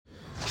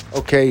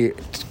Okay,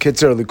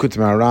 Kitzur, Likutei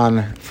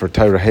Moharan for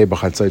Torah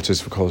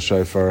for Kol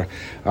Shofar.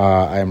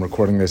 I am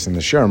recording this in the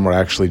Sherm. We're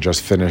actually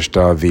just finished the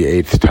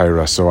 8th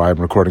Torah, so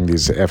I'm recording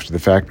these after the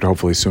fact, but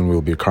hopefully soon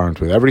we'll be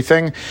current with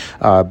everything.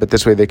 But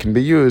this way they can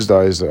be used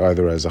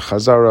either as a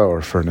chazara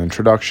or for an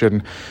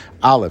introduction.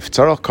 Aleph,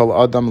 Tzarach Kol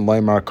Adam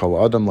Leimar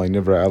Kol Adam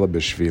Leinivra Ela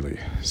B'Shvili.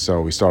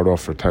 So we start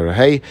off for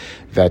Torah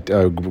that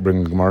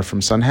bring Gemara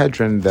from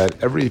Sanhedrin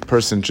that every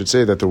person should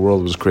say that the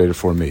world was created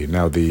for me.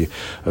 Now the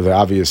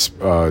obvious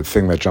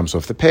thing that jumps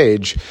off the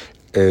page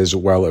is,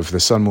 well, if the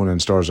sun, moon,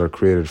 and stars are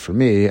created for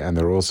me and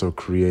they're also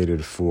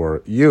created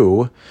for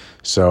you,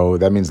 so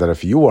that means that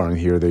if you aren't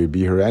here, they'd be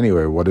here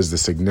anyway. What is the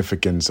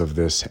significance of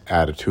this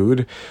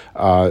attitude?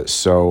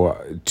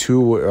 So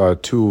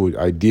two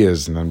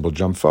ideas, and then we'll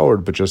jump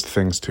forward, but just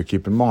things to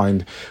keep in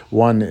mind.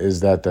 One is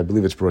that I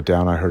believe it's brought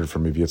down. I heard it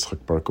from Yitzchak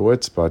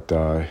Berkowitz, but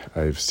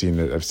I've seen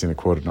it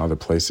quoted in other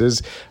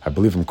places. I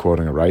believe I'm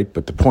quoting it right,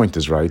 but the point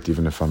is right,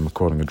 even if I'm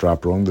quoting a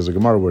drop wrong. There's a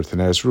Gemara where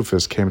Taneas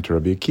Rufus came to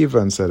Rabbi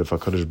Akiva and said, if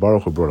HaKadosh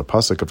Baruch Hu brought a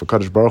pasuk, if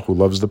HaKadosh Baruch Hu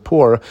loves the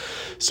poor,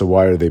 so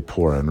why are they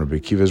poor? And Rabbi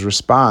Akiva's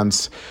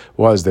response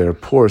was, they're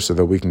poor so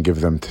that we can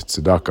give them to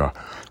tzedakah.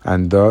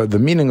 And the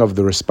meaning of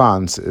the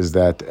response is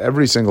that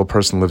every single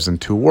person lives in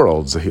two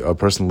worlds. A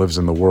person lives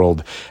in the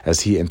world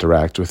as he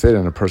interacts with it,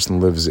 and a person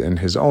lives in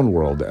his own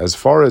world. As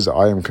far as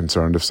I am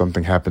concerned, if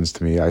something happens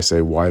to me, I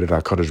say, why did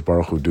HaKadosh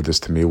Baruch Hu do this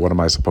to me? What am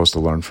I supposed to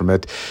learn from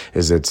it?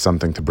 Is it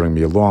something to bring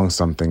me along,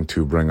 something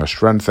to bring a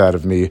strength out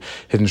of me,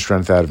 hidden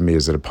strength out of me?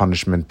 Is it a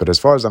punishment? But as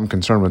far as I'm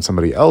concerned, when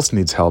somebody else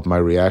needs help, my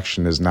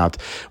reaction is not,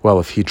 well,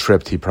 if he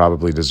tripped, he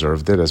probably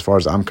deserved it. As far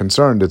as I'm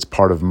concerned, it's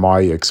part of my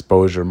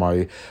exposure,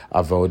 my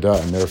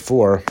avoda, and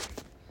therefore,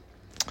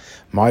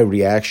 my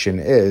reaction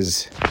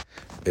is,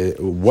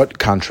 what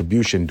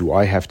contribution do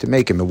I have to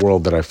make in the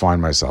world that I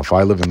find myself?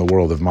 I live in the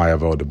world of my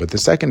avoda. But the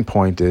second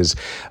point is,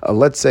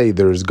 let's say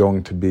there's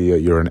going to be,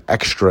 you're an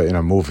extra in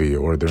a movie,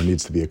 or there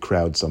needs to be a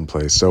crowd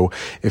someplace. So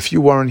if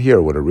you weren't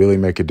here, would it really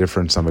make a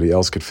difference? Somebody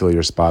else could fill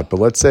your spot. But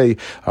let's say,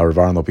 Rav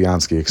Aaron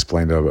Lopiansky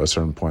explained a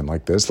certain point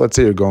like this. Let's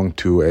say you're going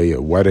to a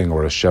wedding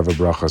or a Sheva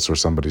Brachas or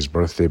somebody's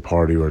birthday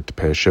party, or to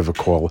pay a Shiva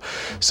call.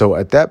 So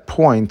at that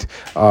point,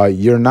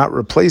 you're not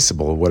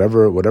replaceable.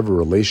 Whatever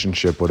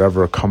relationship,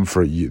 whatever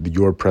comfort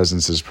your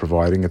presence is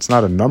providing, it's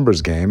not a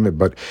numbers game,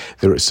 but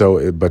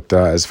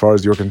as far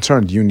as you're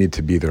concerned, you need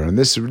to be there. And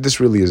this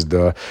really is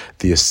the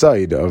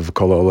aside of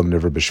Kol Olam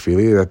Nivra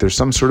B'Shvili, that there's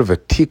some sort of a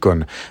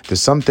tikkun,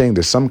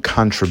 there's some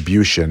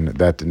contribution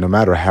that no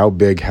matter how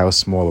big, how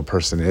small a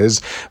person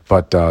is,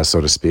 but so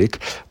to speak,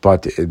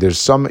 but there's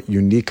some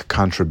unique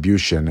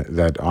contribution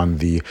that on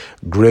the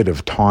grid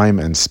of time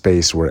and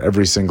space, where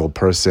every single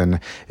person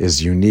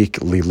is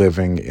uniquely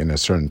living in a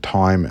certain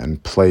time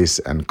and place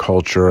and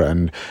culture,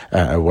 and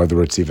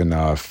whether it's even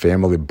a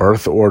family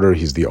birth order,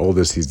 he's the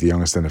oldest, he's the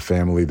youngest in the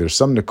family. There's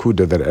some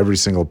nakuda that every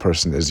single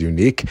person is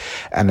unique.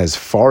 And as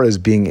far as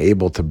being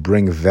able to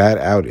bring that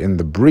out in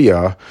the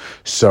Bria,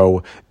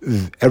 so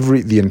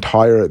the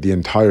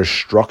entire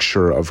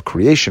structure of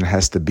creation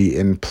has to be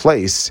in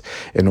place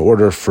in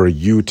order for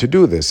you to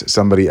do this.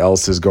 Somebody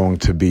else is going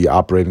to be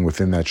operating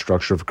within that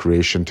structure of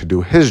creation to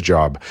do his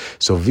job.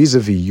 So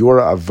vis-a-vis your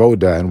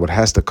avoda and what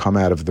has to come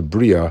out of the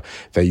Bria,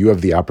 that you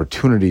have the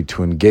opportunity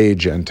to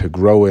engage and to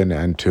grow in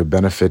and to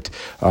benefit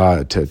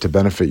to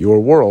benefit your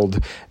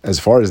world. As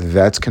far as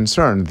that's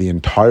concerned, the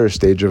entire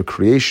stage of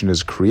creation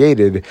is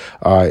created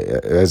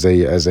as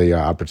a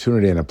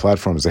opportunity and a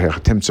platform, as a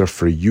Kitzur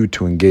for you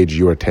to engage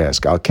your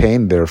task. Al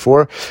Kain,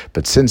 therefore,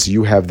 but since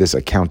you have this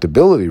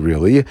accountability,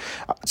 really,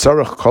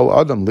 Tzarach Kol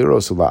Adam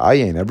Liros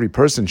Ula'ayin, every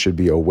person should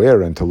be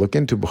aware and to look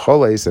into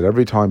b'choleis at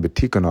every time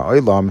b'tikun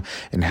ha'olam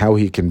and how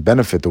he can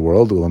benefit the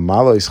world,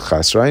 u'lamalois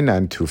chasrain,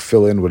 and to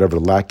fill in whatever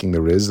lacking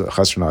there is,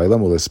 chasrain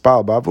ha'olam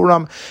u'lespal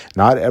ba'avuram.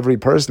 Not every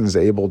person is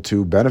able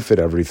to benefit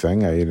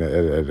everything.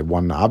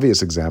 One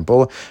obvious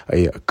example,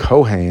 a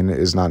Kohen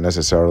is not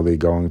necessarily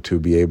going to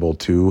be able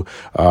to,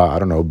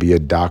 be a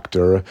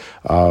doctor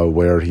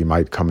where he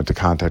might come into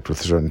contact with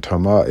a certain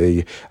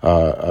tuma.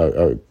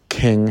 A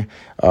king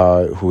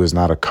who is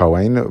not a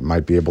Kohen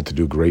might be able to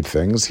do great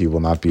things. He will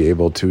not be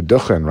able to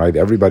duchen, right?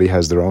 Everybody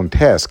has their own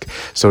task.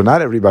 So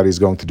not everybody is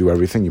going to do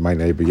everything. You might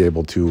not be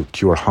able to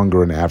cure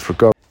hunger in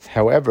Africa.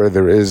 However,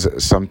 there is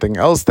something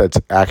else that's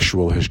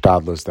actual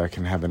hishtadlus that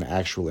can have an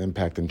actual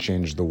impact and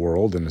change the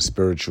world in a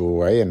spiritual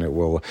way, and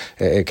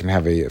it can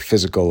have a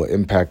physical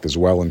impact as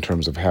well in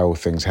terms of how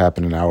things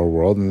happen in our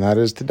world, and that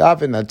is to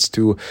daven. That's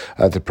to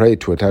pray,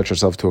 to attach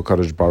yourself to a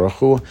Kadosh Baruch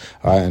Hu,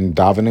 and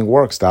davening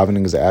works.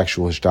 Davening is the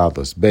actual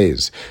hishtadlus.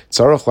 Beis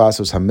tzarach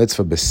lasos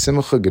hamitzvah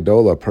besimcha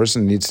gedola. A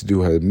person needs to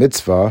do a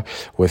mitzvah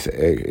with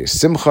a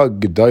simcha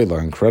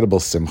gedola, incredible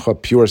simcha,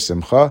 pure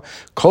simcha.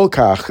 Kol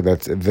kach,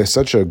 that's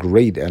such a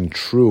great and and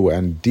true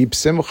and deep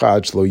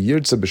simcha. The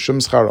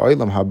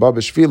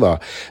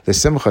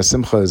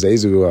simcha is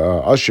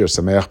ezu ashir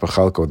sameach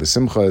b'chalko. The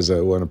simcha is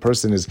when a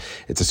person is,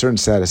 it's a certain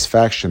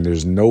satisfaction.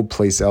 There's no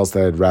place else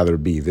that I'd rather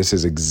be. This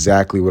is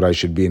exactly what I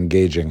should be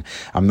engaging.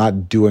 I'm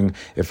not doing,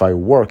 if I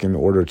work in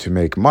order to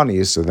make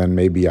money, so then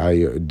maybe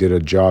I did a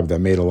job that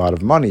made a lot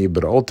of money,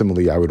 but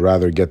ultimately I would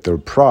rather get the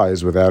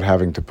prize without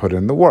having to put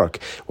in the work.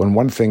 When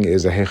one thing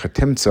is a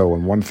hechatimtza,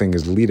 when one thing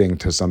is leading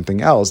to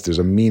something else, there's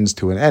a means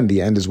to an end.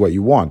 The end is what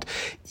you want.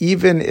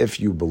 Even if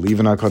you believe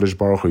in HaKadosh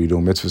Baruch Hu, you do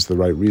mitzvahs for the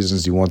right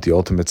reasons, you want the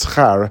ultimate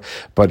schar,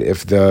 but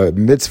if the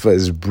mitzvah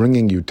is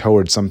bringing you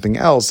towards something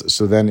else,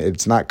 so then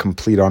it's not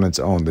complete on its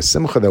own. The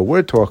simcha that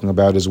we're talking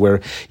about is where,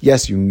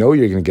 yes, you know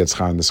you're going to get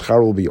schar, and the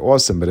schar will be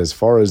awesome, but as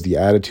far as the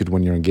attitude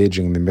when you're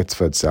engaging in the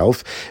mitzvah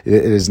itself, it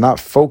is not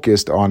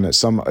focused on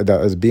that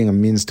as being a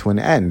means to an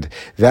end.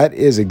 That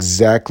is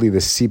exactly the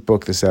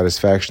sipuk, the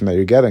satisfaction that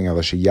you're getting.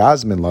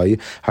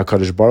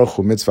 HaKadosh Baruch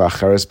Hu mitzvah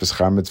acheres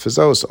b'schar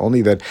mitzvahos.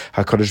 Only that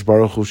HaKadosh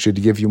Baruch Hu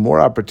should give you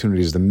more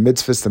opportunities. The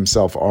mitzvahs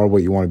themselves are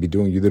what you want to be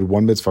doing. You did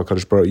one mitzvah,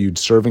 HaKadosh Baruch Hu, you're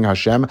serving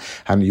Hashem,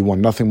 and you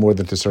want nothing more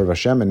than to serve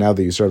Hashem. And now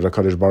that you served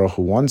HaKadosh Baruch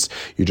Hu once,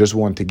 you just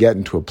want to get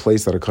into a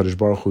place that HaKadosh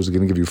Baruch Hu is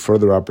going to give you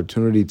further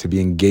opportunity to be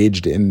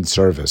engaged in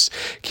service.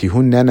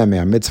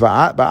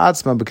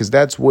 Because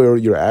that's where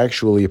you're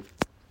actually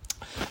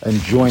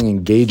enjoying,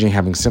 engaging,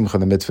 having simcha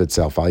in the mitzvah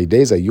itself.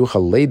 Amazing.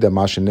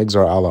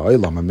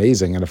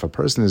 And if a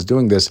person is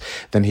doing this,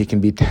 then he can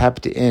be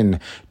tapped in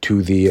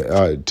to the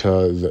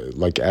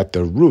like at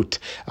the root.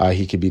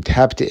 He can be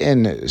tapped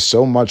in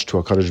so much to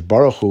HaKadosh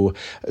Baruch Hu,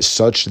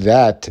 such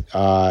that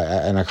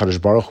and HaKadosh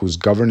Baruch Hu's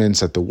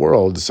governance at the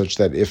world, such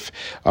that if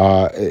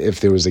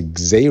there was a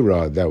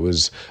gzeira that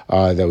was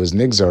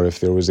nigzar,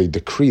 if there was a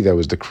decree that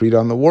was decreed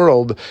on the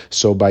world,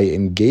 so by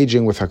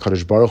engaging with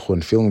HaKadosh Baruch Hu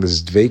and feeling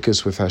this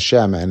dveikus with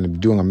Hashem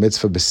and doing a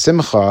mitzvah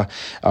b'simcha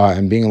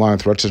and being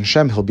aligned with Ratzon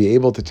Hashem, he'll be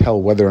able to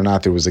tell whether or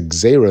not there was a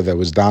gzeira that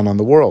was done on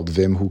the world.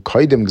 Vim hu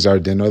kaidim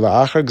gzar din or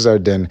la'achar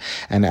gzar din.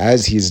 And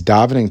as he's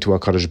davening to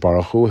HaKadosh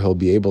Baruch Hu, he'll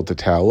be able to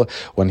tell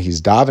when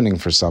he's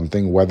davening for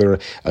something whether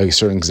a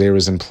certain gzeira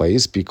is in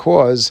place,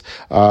 because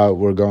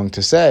we're going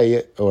to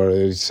say, or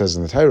it says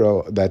in the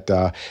Torah, that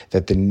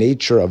the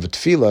nature of a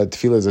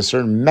tefillah is a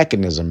certain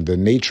mechanism. The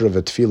nature of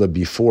a tefillah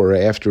before or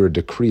after a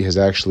decree has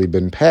actually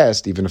been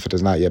passed, even if it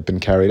has not yet been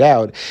carried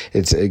out,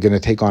 it's going to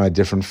take on a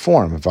different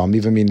form. And if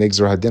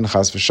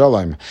chas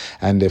v'shalom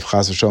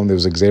there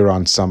was a gzeira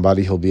on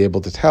somebody, he'll be able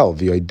to tell. How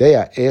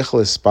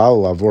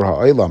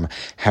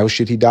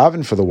should he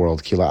daven for the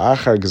world?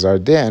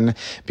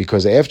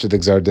 Because after the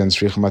gzar din,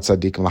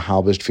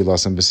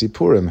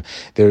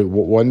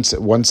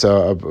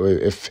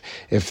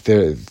 if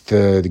the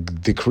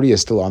decree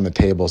is still on the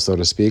table, so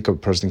to speak, a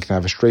person can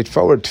have a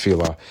straightforward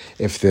tefillah.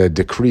 If the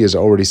decree is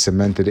already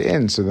cemented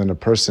in, so then a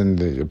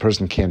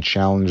person can't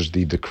challenge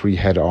the decree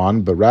head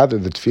on, but rather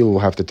the tefillah will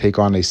have to take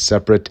on a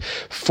separate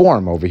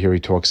form. Over here he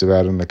talks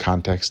about in the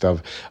context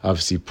of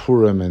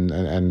sipurim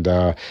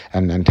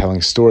and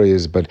telling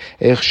stories, but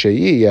the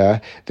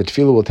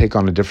tefillah will take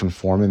on a different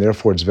form, and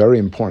therefore it's very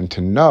important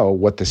to know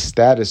what the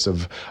status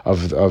of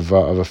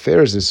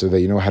affairs is, so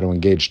that you know how to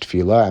engage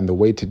tefillah. And the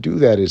way to do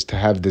that is to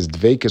have this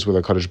dveikus with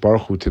HaKadosh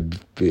Baruch Hu, to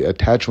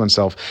attach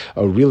oneself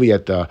really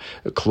at the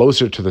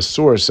closer to the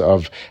source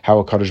of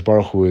how HaKadosh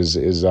Baruch Hu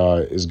is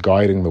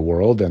guiding the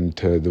world. And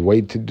the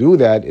way to do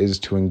that is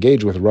to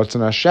engage with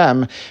Ratzon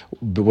Hashem,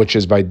 which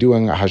is by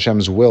doing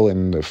Hashem's will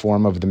in the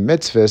form of the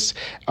mitzvahs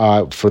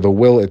for the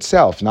will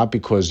itself, not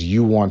because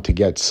you want to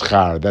get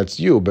schar, that's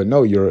you, but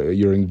no,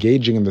 you're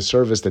engaging in the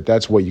service,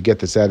 that's what you get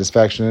the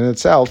satisfaction in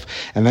itself,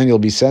 and then you'll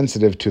be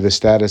sensitive to the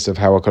status of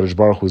how HaKadosh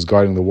Baruch Hu is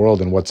guiding the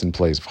world and what's in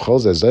place.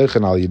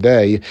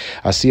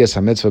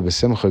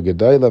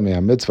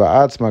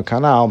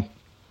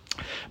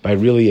 By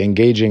really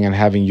engaging and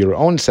having your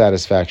own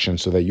satisfaction,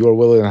 so that your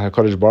will and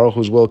HaKadosh Baruch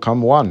Hu's will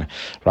come one,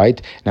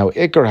 right? Now,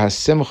 Ikar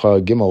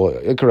HaSimcha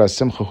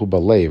Hu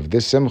Balev.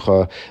 This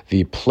Simcha,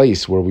 the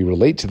place where we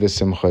relate to this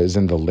Simcha, is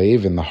in the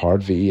Lev, in the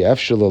heart. The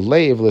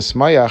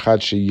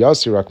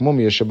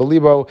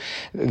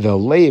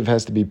Lev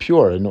has to be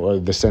pure, and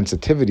the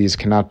sensitivities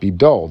cannot be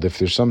dulled. If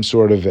there's some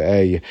sort of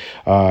a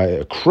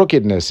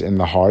crookedness in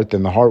the heart,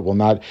 then the heart will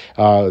not,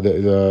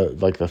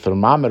 like the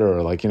thermometer,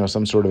 or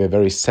some sort of a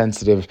very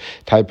sensitive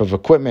type of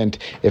equipment,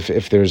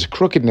 if there's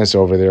crookedness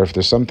over there, if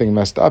there's something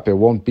messed up, it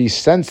won't be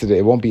sensitive,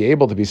 it won't be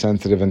able to be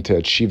sensitive and to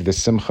achieve the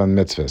simcha and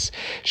mitzvahs.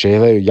 He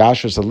needs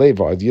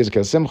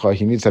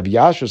to have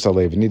yashus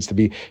alev, it needs to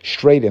be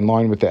straight, in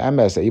line with the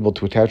MS, able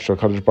to attach to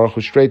HaKadosh Baruch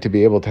Hu straight, to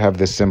be able to have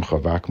this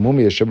simcha.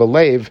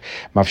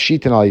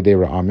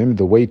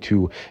 The way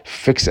to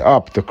fix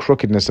up the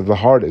crookedness of the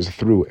heart is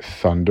through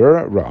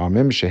thunder,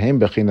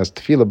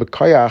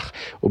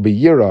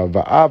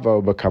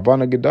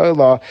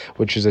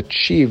 which is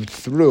achieved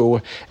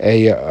through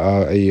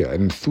an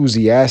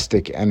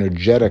enthusiastic,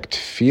 energetic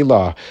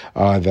tefillah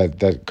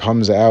that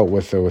comes out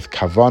with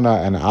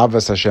kavana and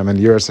avas Hashem and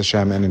yiras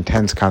Hashem and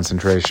intense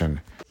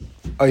concentration.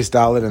 Ois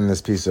Dalet in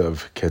this piece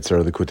of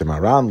Kitzur, Likutei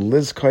Moharan,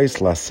 Lizkais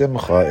la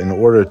Simcha, in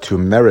order to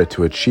merit,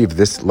 to achieve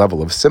this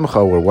level of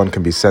Simcha, where one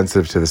can be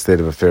sensitive to the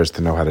state of affairs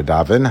to know how to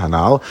daven,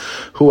 Hanal,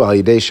 Hu al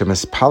yidei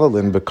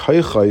shemispalelin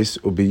b'koichais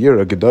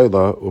ubiyira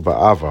gedola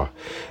uba'ava.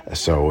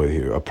 So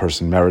a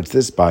person merits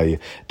this by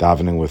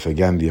davening with,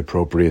 again, the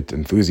appropriate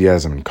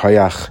enthusiasm and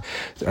koyach,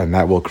 and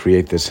that will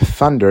create this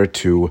thunder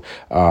to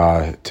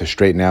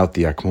straighten out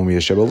the akmumia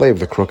shebelev,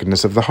 the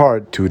crookedness of the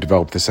heart, to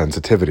develop the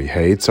sensitivity.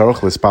 Hey, tzarich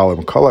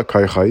lispalim kol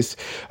koyach.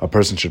 A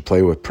person should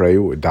pray with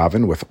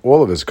daven with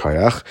all of his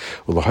koyach,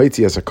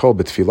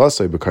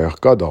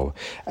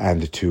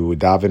 and to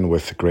daven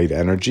with great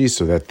energy,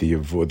 so that the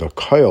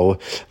koil,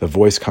 the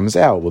voice, comes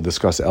out. We'll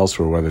discuss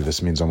elsewhere whether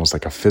this means almost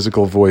like a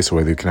physical voice, or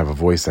whether you can have a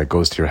voice that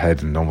goes to your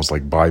head and almost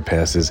like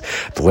bypasses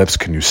the lips.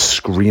 Can you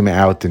scream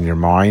out in your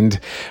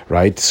mind,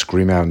 right?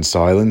 Scream out in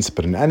silence.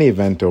 But in any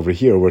event, over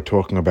here we're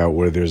talking about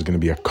where there's going to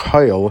be a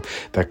koil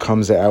that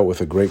comes out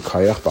with a great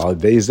koyach.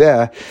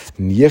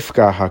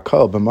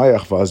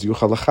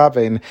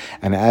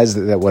 And as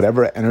that,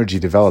 whatever energy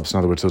develops, in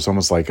other words, so it's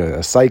almost like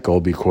a cycle,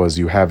 because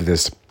you have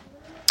this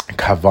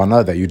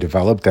kavana that you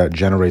develop that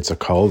generates a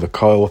kol. The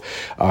kol,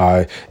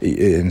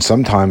 and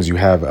sometimes you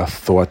have a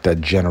thought that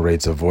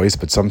generates a voice,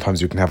 but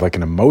sometimes you can have like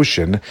an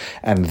emotion,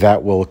 and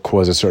that will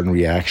cause a certain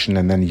reaction,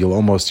 and then you'll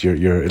almost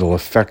it'll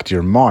affect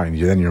your mind.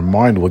 Then your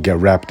mind will get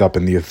wrapped up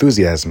in the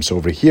enthusiasm. So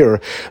over here,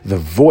 the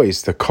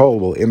voice, the kol,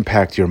 will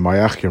impact your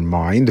mayach, your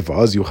mind,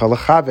 v'az yuchal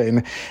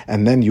lachavein,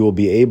 and then you will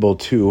be able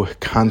to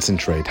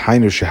concentrate.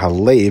 Hainu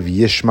shehalev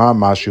yishma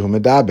mashu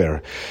medaber.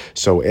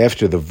 So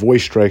after the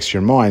voice strikes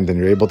your mind, then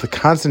you're able to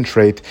concentrate.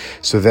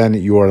 So then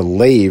your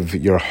lave,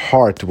 your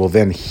heart, will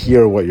then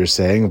hear what you're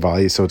saying.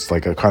 So it's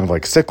like a kind of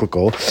like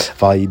cyclical.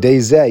 So after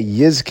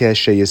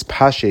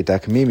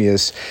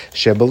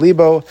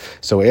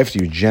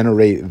you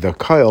generate the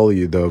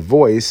koil, the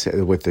voice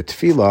with the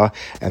tefillah,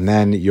 and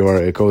then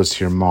it goes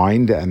to your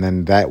mind, and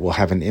then that will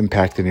have an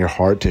impact in your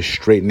heart to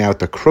straighten out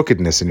the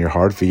crookedness in your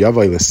heart. So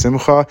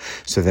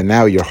that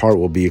now your heart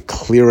will be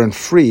clear and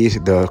free.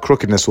 The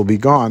crookedness will be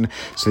gone,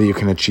 so that you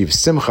can achieve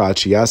simcha,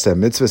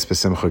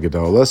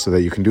 so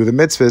that you can do the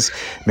mitzvahs,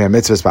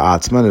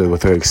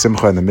 with a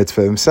simcha and the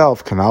mitzvah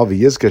himself. Kanal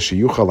v'yizke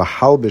sheyuchal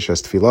lahalbish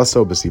as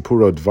tfilaso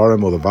b'sipuro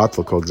dvarim or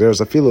levatel kol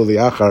gzeres afilu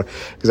liachar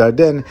gzar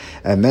din,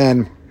 and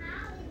then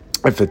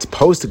if it's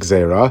post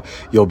gzera,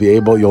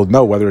 you'll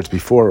know whether it's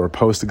before or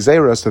post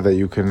gzera, so that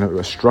you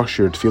can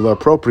structure your tefillah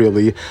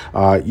appropriately,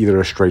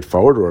 either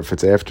straightforward, or if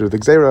it's after the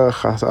gzera,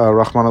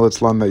 Rahman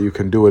al-Islam, that you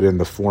can do it in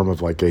the form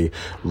of like a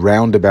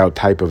roundabout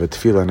type of a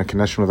tefillah in a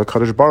connection with a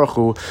Kadosh Baruch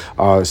Hu.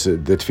 So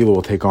the tefillah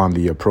will take on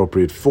the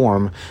appropriate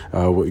form,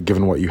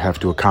 given what you have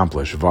to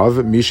accomplish.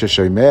 Vav misha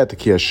sheimeh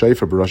tekiah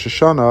sheifer b'Rosh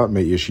Hashanah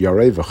meish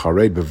yarei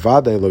v'chared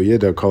bevadei lo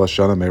yida kol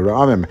hashana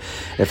me'ra'amim.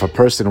 If a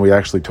person, we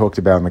actually talked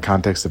about in the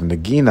context of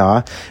Nagina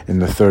in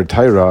the third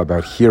Torah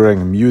about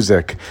hearing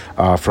music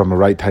from a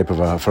right type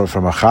of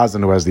from a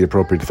chazan who has the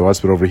appropriate thoughts,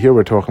 but over here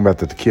we're talking about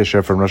the Tekiah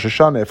Shofar from Rosh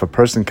Hashanah. If a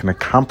person can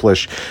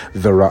accomplish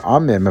the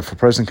ra'amim, if a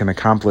person can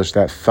accomplish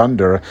that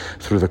thunder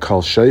through the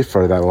kol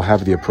shofar that will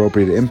have the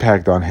appropriate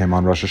impact on him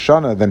on Rosh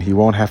Hashanah, then he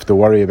won't have to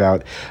worry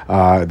about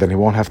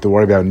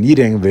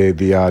needing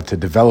to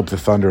develop the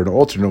thunder in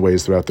alternate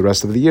ways throughout the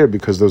rest of the year,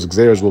 because those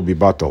gzeros will be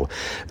batal.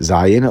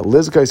 Zayin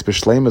lizgais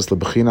b'shleimus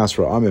lebechinas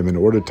ra'amim, in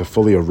order to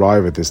fully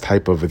arrive at this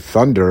type of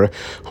thunder,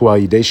 hu al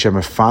yidei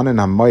shemefanen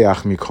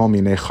hamayach mikol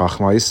minei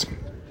chachmais.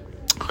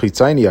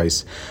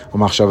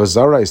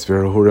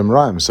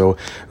 So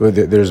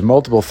there's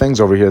multiple things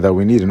over here that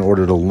we need in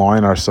order to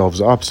line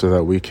ourselves up, so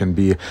that we can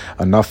be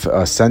enough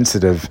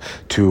sensitive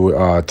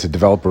to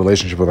develop a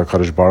relationship with our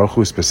Kadosh Baruch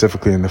Hu,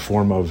 specifically in the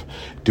form of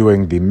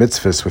doing the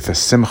mitzvahs with the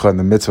simcha and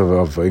the mitzvah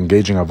of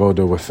engaging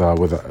avoda with the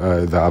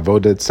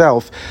avoda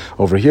itself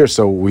over here.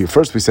 So we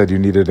said you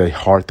needed a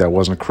heart that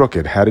wasn't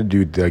crooked. How did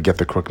you get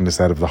the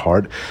crookedness out of the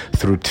heart?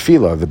 Through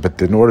tefillah.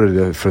 But in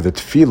order for the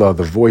tefillah,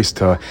 the voice,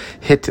 to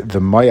hit the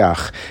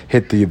mayach,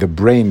 hit the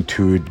brain,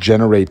 to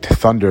generate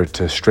thunder,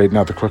 to straighten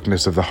out the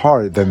crookedness of the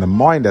heart, then the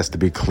mind has to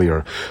be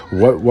clear.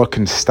 What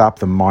can stop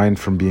the mind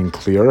from being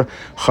clear?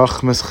 If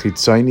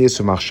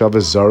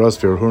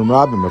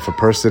a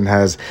person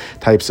has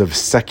types of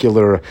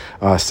secular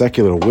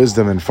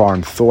wisdom and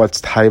foreign thoughts,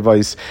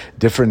 taivais,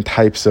 different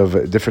types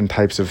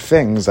of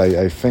things.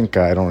 I think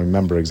I don't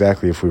remember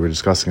exactly if we were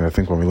discussing it. I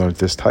think when we learned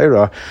this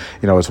Torah,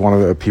 it's one of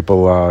the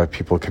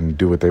people can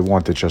do what they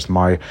want. It's just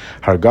my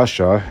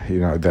hargasha,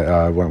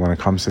 that when it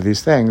comes to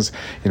these things,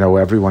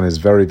 everyone is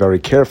very, very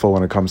careful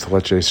when it comes to,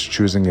 let's say,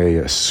 choosing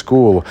a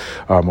school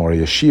or a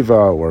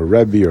yeshiva or a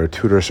rebbe or a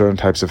tutor, certain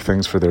types of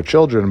things for their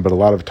children. But a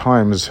lot of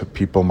times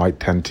people might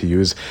tend to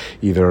use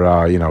either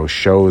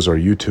shows or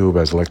YouTube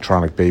as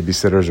electronic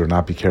babysitters, or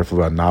not be careful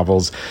about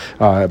novels,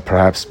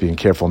 perhaps being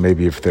careful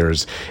maybe if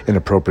there's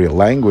inappropriate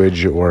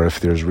language, or if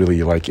there's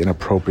really like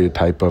inappropriate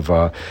type of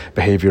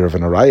behavior of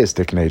an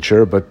arayistic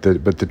nature. But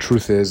the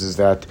truth is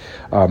that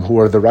who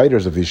are the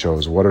writers of these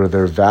shows? What are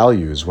their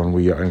values? When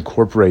we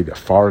incorporate a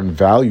foreign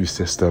value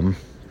system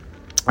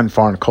and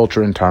foreign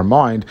culture into our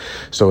mind,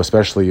 so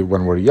especially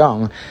when we're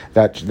young,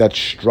 that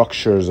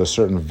structures a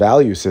certain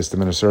value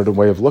system and a certain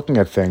way of looking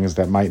at things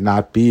that might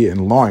not be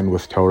in line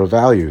with Torah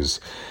values.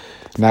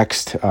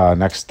 Next,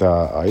 one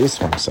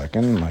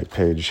second, my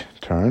page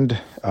turned.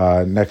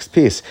 Next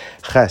piece.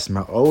 Ches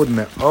ma'od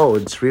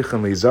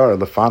tzrichen lizar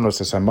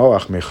lefanos es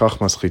hamoach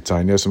mechachmas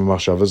chitzonios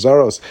u'machshavos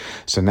zaros.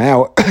 So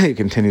now he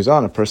continues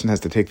on. A person has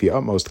to take the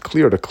utmost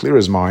clear to clear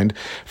his mind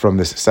from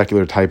this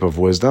secular type of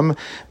wisdom.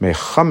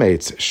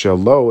 Mechametz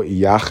shelo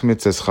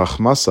yachmitz es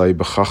chachmasai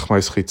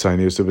bechachmais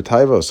chitzonios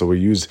u'b'tayvos. So we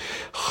use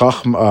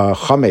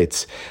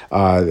chametz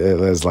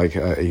as like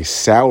a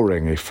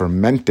souring, a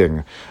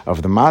fermenting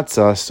of the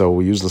matzah. So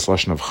we use this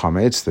lashon of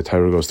chametz. The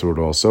Torah goes through it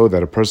also,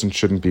 that a person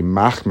shouldn't be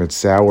machmitz,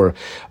 sour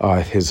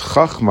his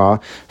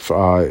chachma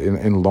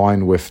in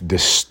line with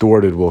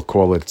distorted, we'll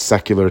call it,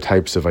 secular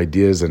types of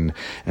ideas and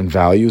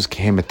values,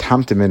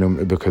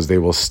 because they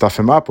will stuff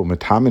him up, and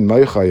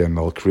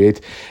they'll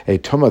create a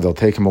tumah, they'll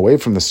take him away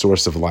from the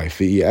source of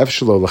life.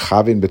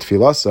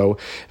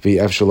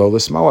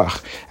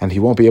 And he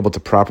won't be able to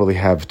properly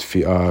have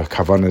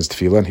kavanas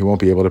tefillah, and he won't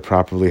be able to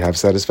properly have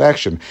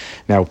satisfaction.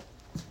 Now,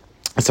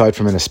 aside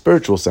from in a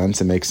spiritual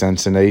sense, it makes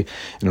sense in a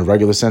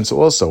regular sense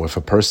also. If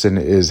a person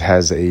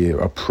has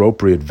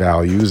appropriate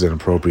values and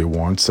appropriate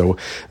wants, so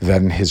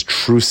then his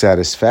true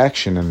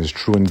satisfaction and his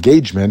true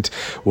engagement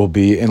will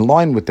be in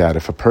line with that.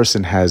 If a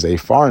person has a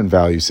foreign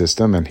value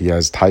system and he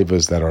has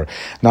taivas that are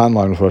not in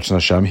line with Ratzon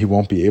Hashem, he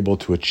won't be able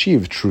to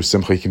achieve true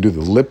simcha. He can do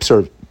the lip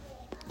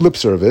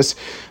service,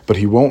 but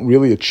he won't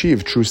really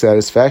achieve true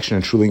satisfaction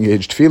and truly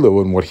engaged tefillah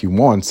when what he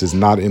wants is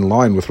not in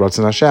line with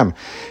Ratzon Hashem.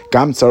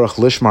 Gam tzarach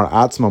lishmar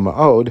atzmo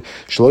ma'od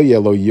shlo yeh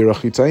lo yirah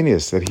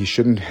chitzonius, that he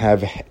shouldn't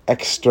have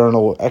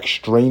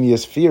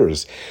extraneous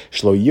fears.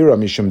 Shlo yirah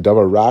mishum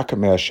davar rak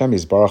me Hashem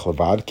yisbarach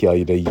levad ki al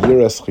yidei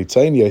yiras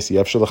chitzonius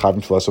yefshel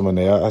lechavim tfilaso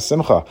manea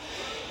hasimcha.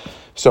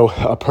 So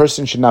a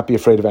person should not be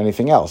afraid of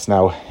anything else.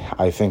 Now,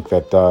 I think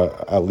that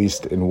at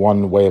least in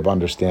one way of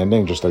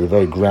understanding, just like a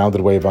very grounded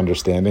way of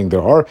understanding,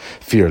 there are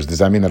fears. Does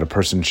that mean that a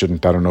person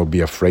shouldn't, be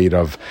afraid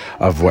of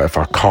what, if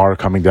a car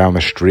coming down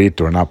the street,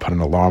 or not put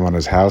an alarm on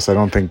his house? I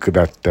don't think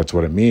that's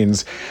what it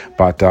means,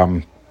 but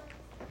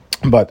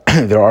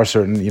there are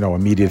certain,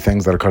 immediate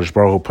things that HaKadosh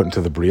Baruch Hu put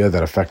into the Bria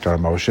that affect our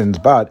emotions.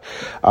 But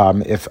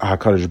if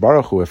HaKadosh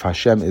Baruch Hu, if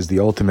Hashem is the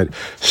ultimate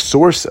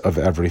source of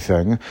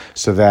everything,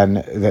 so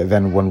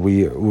then when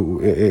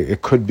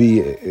it could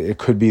be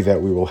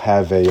that we will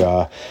have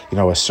a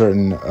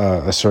certain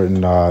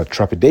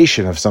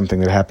trepidation of something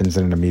that happens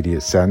in an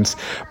immediate sense.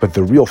 But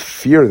the real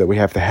fear that we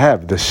have to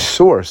have, the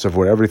source of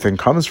where everything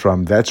comes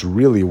from, that's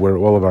really where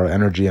all of our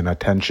energy and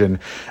attention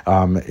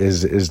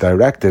is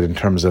directed in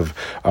terms of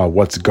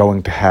what's going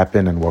to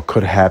happen and what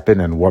could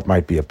happen and what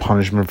might be a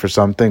punishment for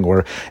something,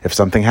 or if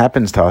something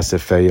happens to us,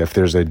 if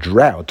there's a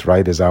drought,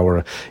 right, is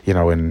our, in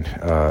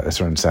a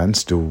certain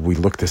sense, do we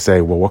look to say,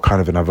 well, what kind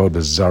of an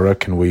avodah zara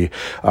can we,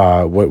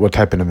 what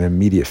type of an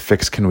immediate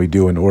fix can we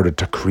do in order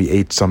to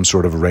create some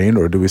sort of rain?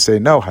 Or do we say,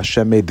 no,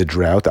 Hashem made the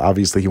drought,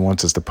 obviously he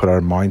wants us to put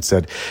our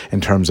mindset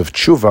in terms of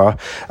tshuva,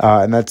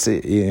 and that's,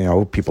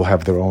 people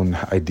have their own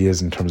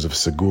ideas in terms of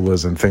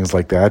segulas and things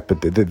like that, but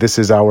this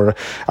is our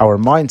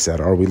mindset.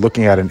 Are we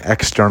looking at an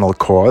external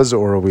cause,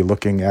 or are we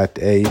looking at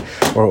at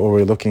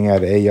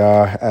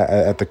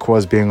the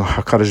cause being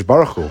HaKadosh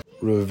Baruch Hu?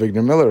 Rav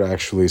Vigner Miller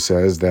actually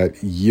says that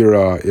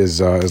Yira is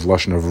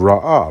lashon of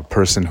Ra'ah, a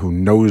person who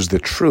knows the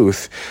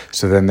truth.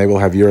 So then they will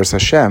have Yiras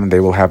Hashem. They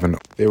will have an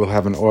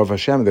awe of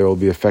Hashem. They will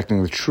be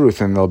affecting the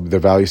truth, and the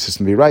value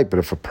system be right. But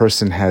if a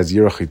person has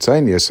Yirah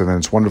Chitzonius, so then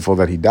it's wonderful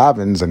that he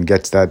davens and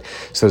gets that,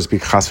 so to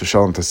speak, chas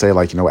v'shalom, to say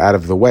out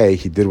of the way.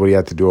 He did what he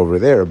had to do over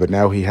there, but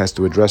now he has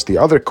to address the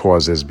other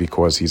causes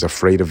because he's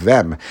afraid of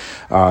them.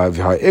 So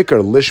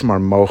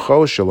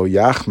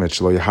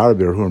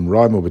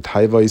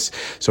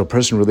a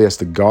person really has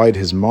to guide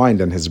his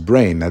mind and his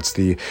brain. That's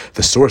the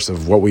source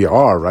of what we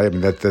are, right? I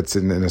mean, that's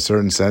in a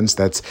certain sense,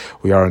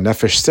 we are a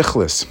nefesh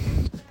sichlis.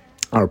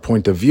 Our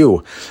point of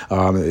view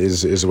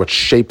is what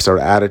shapes our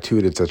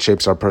attitude. It's what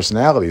shapes our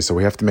personality. So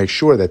we have to make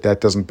sure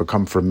that doesn't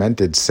become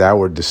fermented,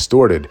 sour,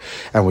 distorted,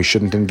 and we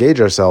shouldn't engage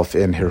ourselves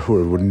in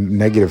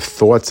negative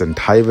thoughts and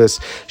taivas.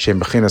 Shem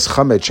bechinas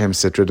chamet, shem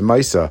sitra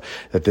d'maisa.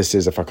 That this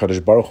is, if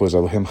HaKadosh Baruch Hu is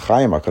Elohim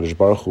Chaim, HaKadosh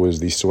Baruch Hu is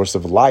the source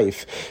of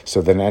life. So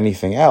then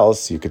anything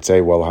else, you could say,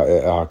 well,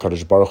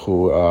 HaKadosh Baruch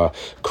Hu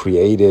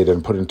created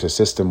and put into a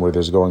system where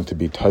there's going to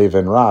be taiv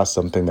and ra,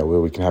 something that where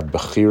we can have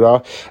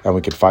bechira and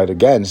we could fight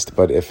against.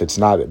 But if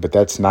it's not, but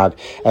that's not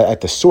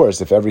at the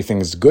source. If everything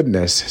is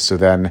goodness, so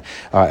then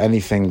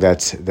anything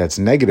that's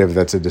negative,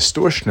 that's a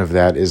distortion of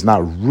that, is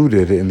not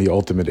rooted in the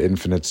ultimate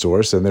infinite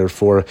source, and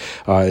therefore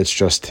it's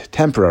just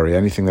temporary.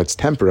 Anything that's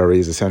temporary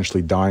is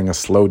essentially dying a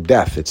slow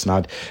death. It's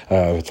not.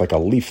 It's like a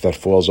leaf that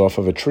falls off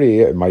of a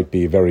tree. It might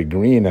be very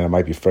green and it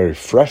might be very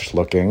fresh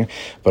looking,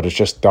 but it's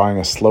just dying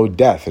a slow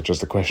death. It's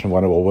just a question of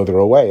when it will wither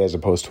away, as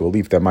opposed to a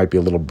leaf that might be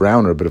a little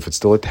browner, but if it's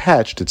still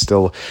attached, it's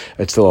still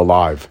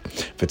alive.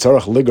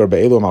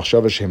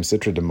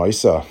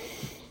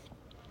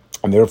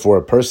 And therefore,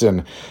 a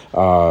person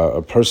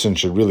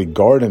should really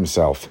guard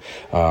himself.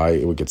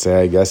 We could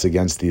say, I guess,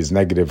 against these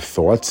negative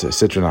thoughts,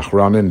 sitra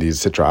achranin, these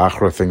sitra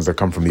achra things that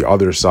come from the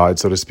other side,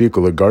 so to speak,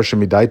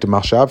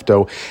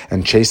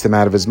 and chase them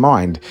out of his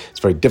mind. It's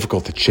very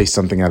difficult to chase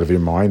something out of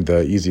your mind.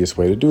 The easiest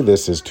way to do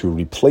this is to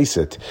replace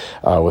it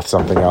with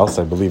something else.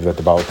 I believe that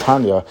the Baal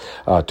Tanya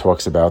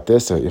talks about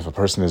this. If a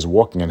person is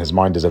walking and his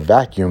mind is a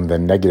vacuum,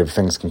 then negative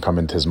things can come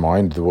into his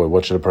mind.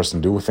 What should a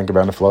person do? Think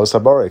about neflo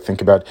sabare.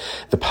 Think about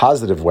the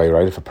positive way.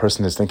 Right? If a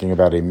person is thinking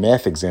about a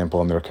math example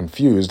and they're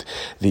confused,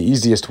 the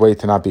easiest way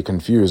to not be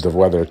confused of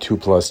whether 2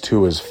 plus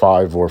 2 is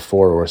 5 or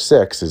 4 or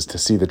 6 is to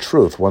see the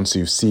truth. Once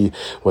you see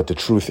what the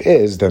truth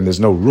is, then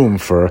there's no room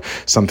for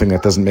something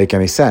that doesn't make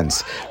any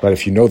sense. Right?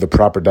 If you know the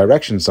proper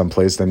direction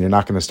someplace, then you're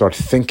not going to start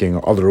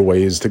thinking other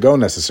ways to go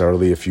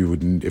necessarily if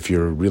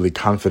you're really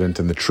confident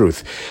in the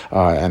truth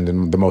and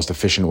in the most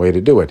efficient way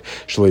to do it.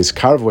 Shlei's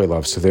karvei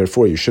love. So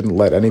therefore, you shouldn't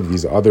let any of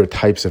these other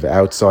types of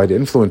outside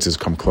influences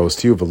come close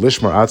to you.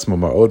 V'lishmar atzmo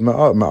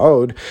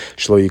ma'od.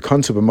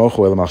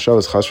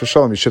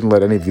 You shouldn't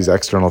let any of these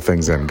external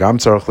things in. Ava and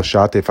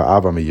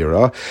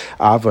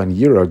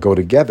Yira go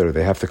together.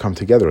 They have to come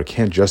together. It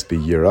can't just be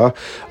Yira.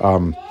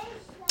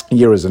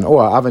 Years and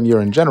Av and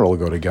Yir in general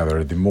go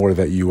together. The more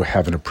that you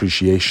have an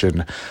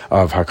appreciation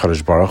of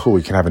HaKadosh Baruch Hu,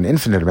 we can have an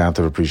infinite amount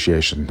of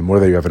appreciation. The more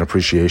that you have an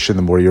appreciation,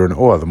 the more you're in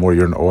awe. The more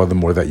you're in awe, the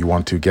more that you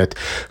want to get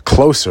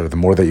closer. The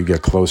more that you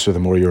get closer,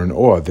 the more you're in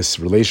awe. This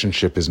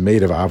relationship is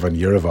made of Av and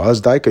Yir.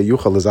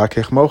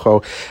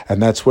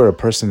 And that's where a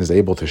person is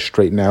able to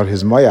straighten out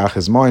his mayach,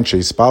 his mind,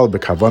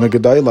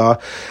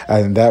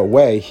 and that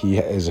way he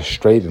is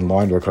straight in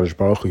line with HaKadosh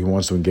Baruch Hu. He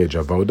wants to engage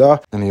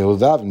avoda, and he'll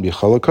daven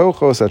b'chol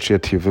hakochos at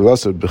she'ativ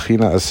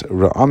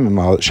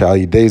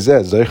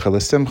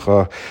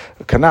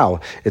canal.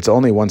 It's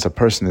only once a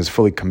person is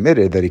fully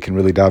committed that he can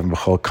really daven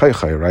b'chol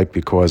kaichai, right?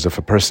 Because if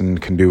a person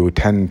can do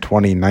 10,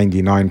 20,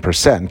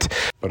 99%,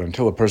 but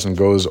until a person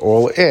goes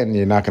all in,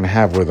 you're not going to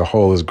have where the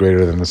whole is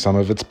greater than the sum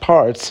of its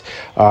parts.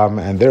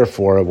 And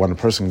therefore, when a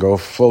person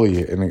goes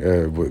fully in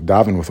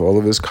daven with all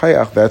of his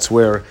kayach, that's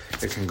where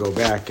it can go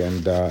back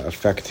and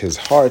affect his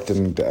heart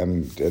and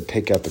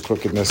take out the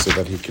crookedness so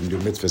that he can do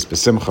mitzvahs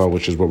b'simcha,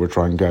 which is what we're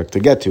trying to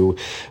get to,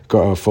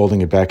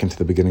 folding it back into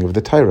the beginning of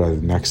the Torah.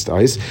 Next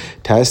ice.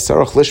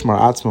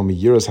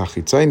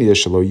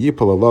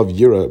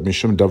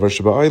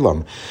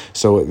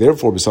 So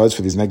therefore, besides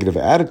for these negative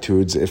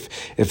attitudes, if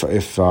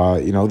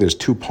there's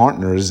two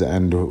partners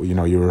and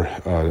you're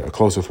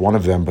close with one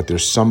of them, but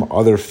there's some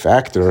other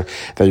factor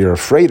that you're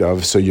afraid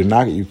of, so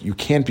you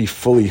can't be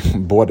fully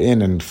bought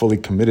in and fully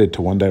committed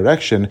to one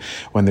direction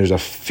when there's a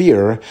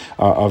fear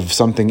of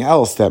something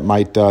else that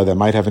might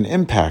have an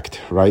impact,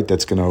 right?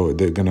 That's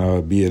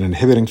gonna be an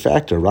inhibiting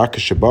factor.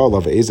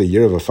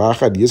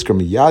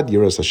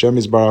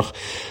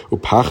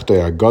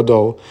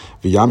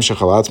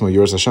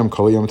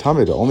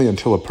 Only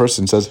until a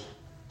person says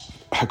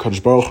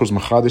HaKadosh Baruch Hu is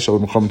machadish al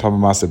mechom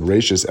tamamased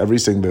reishis. Every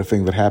single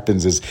thing that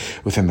happens is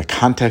within the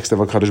context of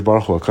HaKadosh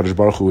Baruch Hu. HaKadosh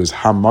Baruch Hu is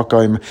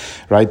hamakaim,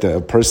 right?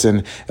 The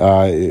person,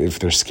 if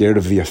they're scared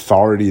of the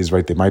authorities,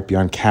 right, they might be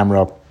on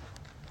camera,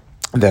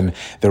 then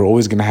they're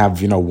always going to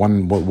have,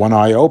 one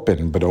eye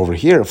open. But over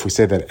here, if we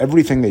say that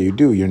everything that you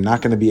do, you're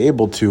not going to be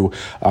able to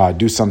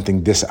do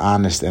something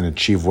dishonest and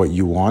achieve what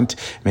you want.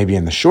 Maybe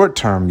in the short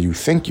term, you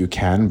think you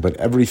can, but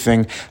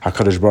everything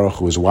HaKadosh Baruch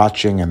Hu is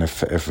watching, and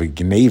if a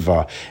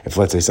gneva, if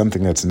let's say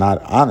something that's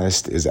not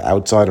honest is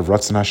outside of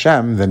Ratzon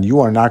Hashem, then you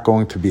are not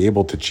going to be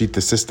able to cheat the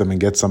system and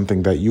get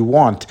something that you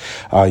want.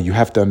 You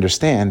have to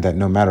understand that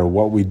no matter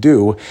what we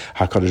do,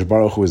 HaKadosh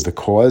Baruch Hu is the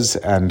cause,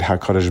 and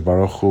HaKadosh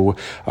Baruch Hu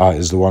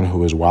is the one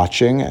who is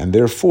watching, and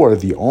therefore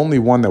the only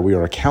one that we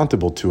are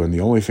accountable to, and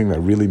the only thing that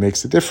really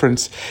makes a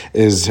difference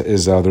is the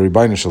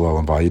Rebbeinu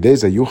Shalom.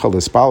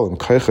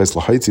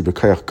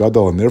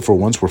 And therefore,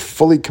 once we're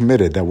fully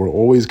committed, that we're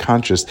always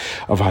conscious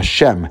of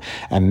Hashem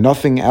and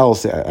nothing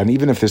else, and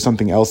even if there's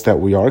something else that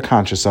we are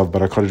conscious of,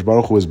 but HaKadosh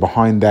Baruch Hu is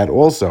behind that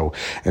also,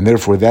 and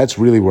therefore that's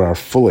really where our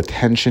full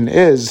attention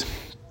is.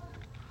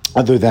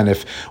 Other than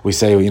if we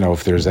say,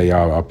 if there's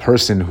a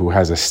person who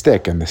has a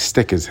stick and the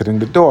stick is hitting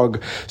the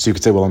dog, so you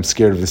could say, well, I'm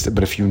scared of this.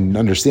 But if you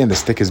understand the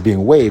stick is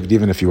being waved,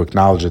 even if you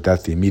acknowledge that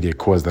that's the immediate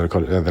cause that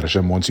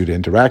Hashem wants you to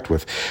interact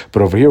with.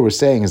 But over here we're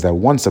saying is that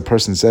once a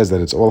person says that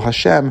it's all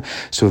Hashem,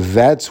 so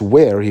that's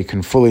where he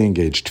can fully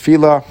engage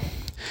tefillah.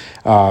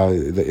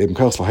 And his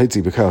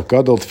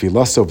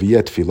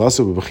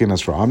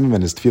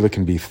tefillah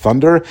can be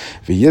thunder,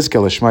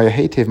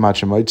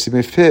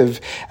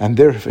 and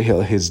there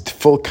his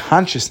full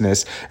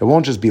consciousness, it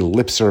won't just be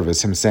lip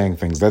service, him saying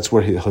things. That's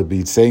where he'll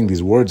be saying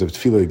these words of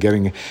tefillah,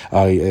 getting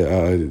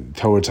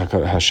towards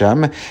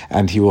Hashem,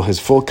 and his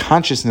full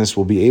consciousness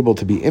will be able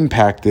to be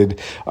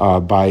impacted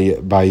by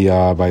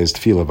his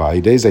tefillah.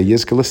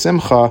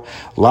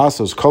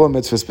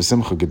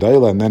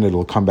 And then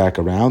it'll come back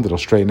around, it'll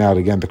straighten out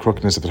again. again, the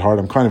crookedness of his heart.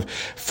 I'm kind of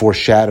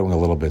foreshadowing a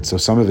little bit, so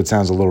some of it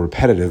sounds a little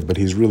repetitive, but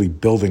he's really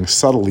building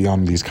subtly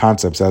on these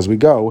concepts as we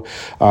go,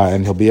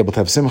 and he'll be able to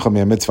have simcha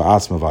mitzvah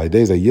atzma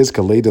v'ayidei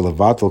yizka leida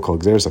levatel kol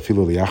gzeres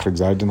afilu liyachar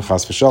gzardin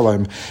chas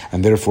v'shalom,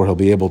 and therefore he'll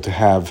be able to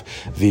have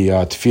the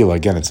tefillah.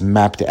 Again, it's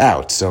mapped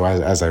out. So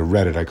as I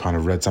read it, I kind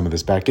of read some of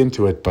this back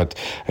into it, but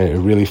it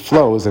really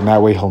flows, and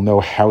that way he'll know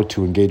how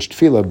to engage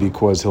tefillah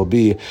because he'll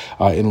be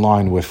in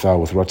line with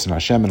Ratzon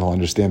Hashem, and he'll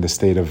understand the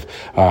state of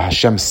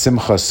Hashem's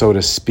simcha, so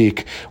to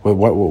speak, with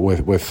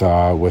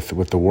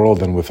the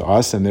world and with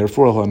us, and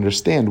therefore he'll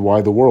understand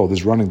why the world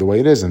is running the way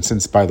it is. And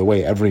since, by the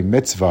way, every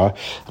mitzvah, I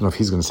don't know if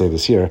he's going to say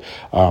this here,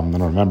 I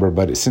don't remember,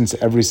 but since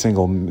every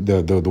single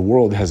the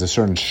world has a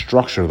certain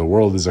structure, the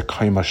world is a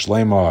kaima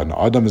shlema, and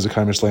Adam is a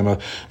kaima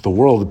shlema. The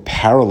world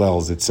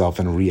parallels itself,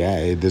 and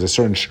there's a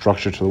certain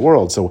structure to the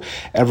world. So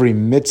every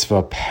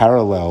mitzvah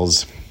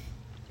parallels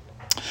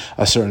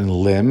a certain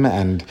limb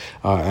and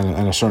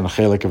a certain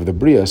chelik of the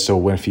bria.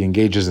 So if he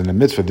engages in a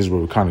mitzvah, this is where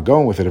we're kind of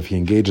going with it. If he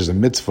engages a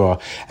mitzvah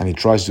and he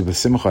tries to do the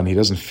simcha and he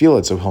doesn't feel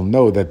it, so he'll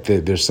know that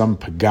there's some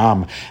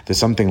pagam, there's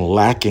something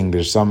lacking,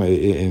 there's some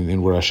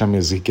in where Hashem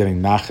is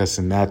getting nachas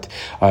in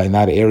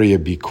that area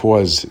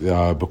because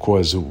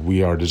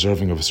we are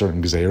deserving of a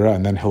certain gzeira,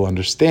 and then he'll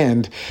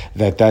understand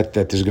that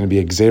there's going to be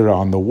a gzeira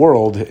on the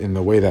world in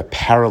the way that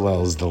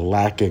parallels the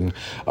lacking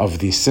of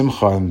the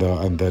simcha and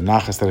the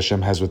nachas that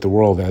Hashem has with the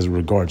world as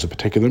regards a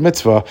particular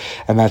mitzvah,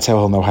 and that's how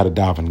he'll know how to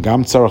daven.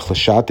 Gam tzarach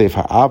l'shatev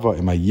ha'ava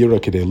im ha'yira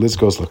kedei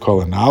lizgos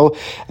l'kol anal,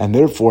 and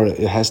therefore it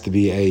has to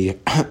be a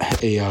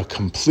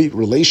complete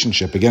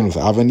relationship again with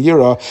ava and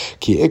yira.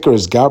 Ki ikar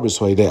is gabrus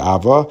hoidei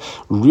ava.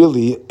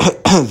 Really,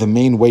 the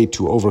main way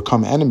to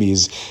overcome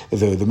enemies,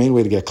 the main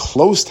way to get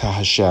close to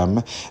Hashem,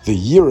 the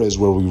yira is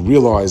where we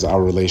realize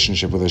our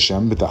relationship with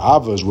Hashem, but the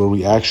ava is where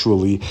we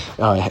actually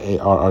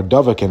are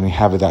davak and we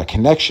have that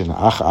connection.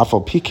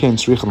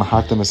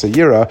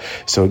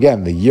 So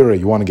again, the yira,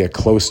 you want to get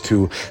close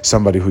to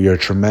somebody who you're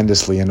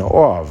tremendously in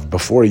awe of.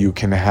 Before you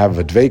can have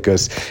a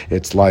dveikus,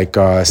 it's like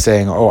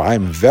saying, "Oh,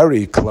 I'm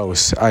very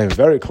close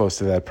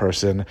to that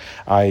person."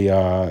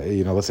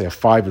 Let's say a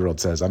 5-year-old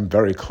says, "I'm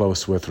very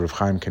close with Rav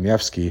Chaim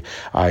Kanievsky.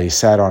 I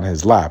sat on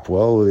his lap."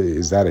 Well,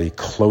 is that a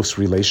close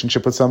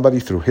relationship with somebody?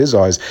 Through his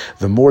eyes,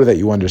 the more that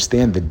you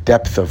understand the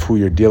depth of who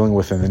you're dealing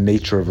with and the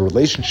nature of a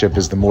relationship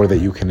is the more that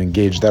you can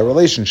engage that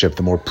relationship.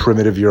 The more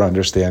primitive your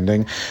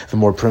understanding, the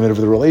more primitive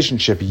the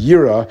relationship.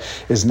 Yira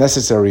is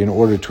necessary in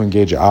order to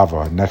engage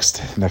Ava. Next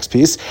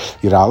piece.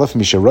 Yira Aleph,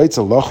 Misha writes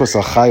a lochos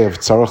al chayav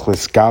tzarach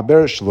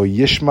l'skaber shlo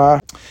yishma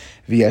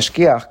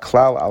v'yashkiach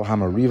klal al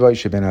hamarivai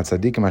sheben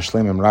hatzadikim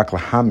hashlemim rak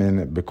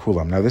lahamin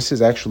bekulam. Now this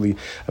is actually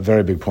a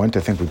very big point. I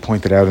think we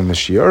pointed out in the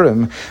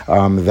shiurim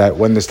that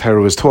when this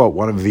Torah was taught,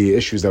 one of the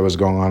issues that was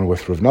going on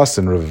with Rav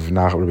Nassan, Rabbi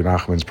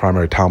Nachman's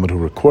primary Talmud who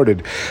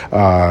recorded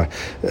the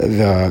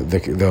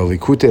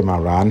Likutei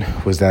Moharan,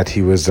 was that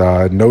he was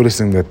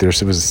noticing that there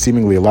was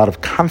seemingly a lot of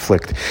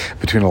conflict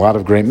between a lot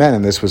of great men,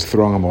 and this was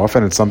throwing him off,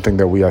 and it's something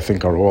that we, I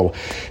think, are all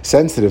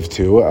sensitive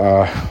to.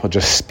 I'll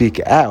just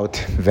speak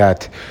out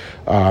that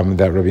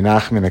Rabbi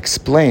Nachman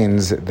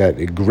explains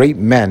that great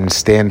men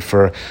stand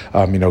for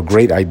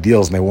great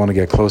ideals, and they want to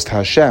get close to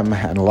Hashem,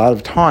 and a lot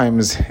of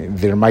times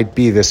there might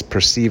be this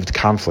perceived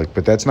conflict,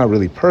 but that's not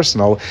really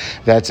personal.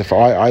 That's if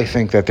I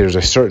think that there's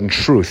a certain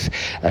truth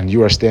and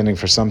you are standing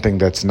for something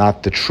that's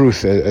not the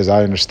truth as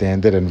I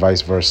understand it, and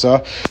vice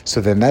versa,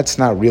 so then that's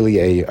not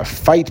really a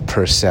fight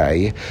per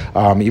se,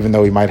 even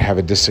though we might have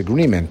a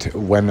disagreement.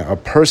 When a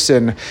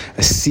person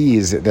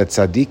sees that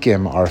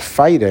tzaddikim are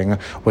fighting,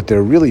 what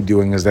they're really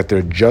doing is that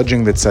they're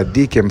judging the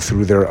tzaddikim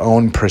through their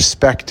own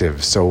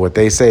perspective. So what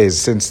they say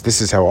is, since this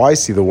is how I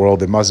see the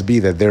world, it must be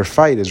that their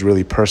fight is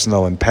really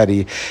personal and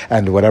petty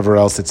and whatever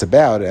else it's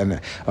about. And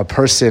a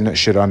person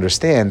should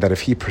understand that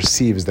if he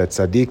perceives that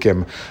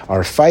tzaddikim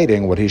are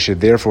fighting, what he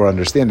should therefore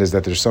understand is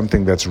that there's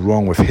something that's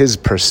wrong with his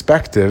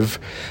perspective.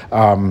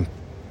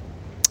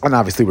 And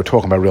obviously, we're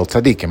talking about real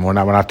tzaddikim. We're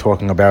not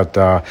talking about,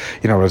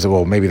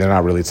 well, maybe they're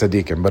not really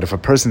tzaddikim. But if a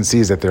person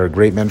sees that there are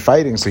great men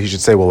fighting, so he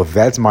should say, well, if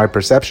that's my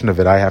perception of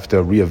it, I have to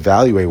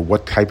reevaluate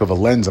what type of a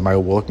lens am I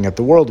looking at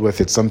the world with.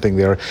 It's something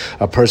there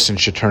a person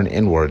should turn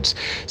inwards.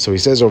 So he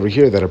says over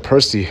here that a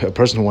person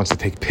who wants to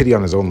take pity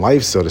on his own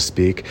life, so to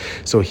speak,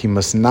 so he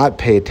must not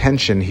pay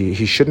attention.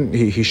 He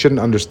shouldn't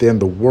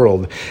understand the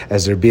world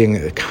as there being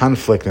a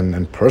conflict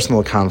and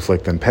personal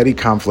conflict and petty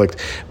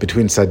conflict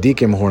between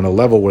tzaddikim who are on a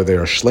level where they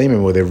are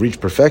shleimim, where they've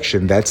reached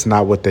perfection. That's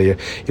not what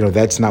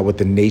that's not what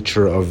the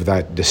nature of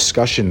that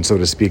discussion, so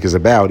to speak, is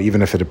about,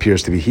 even if it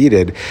appears to be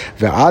heated.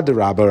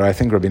 Ve'adarabba, I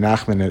think Rabbi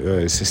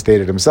Nachman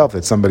stated himself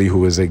that somebody who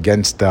was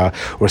against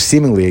or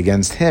seemingly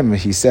against him,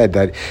 he said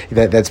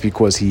that's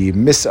because he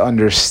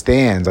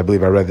misunderstands. I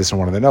believe I read this in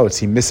one of the notes.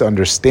 He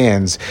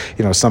misunderstands,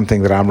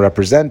 something that I'm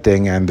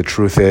representing, and the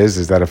truth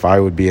is that if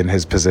I would be in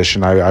his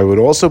position, I would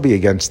also be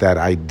against that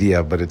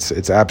idea. But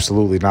it's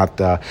absolutely not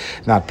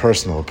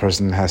personal. A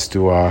person has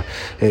to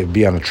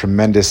be on a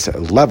tremendous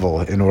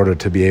level in order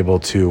to be able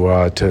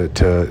to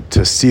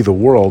see the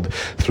world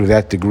through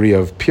that degree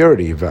of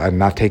purity and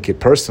not take it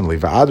personally.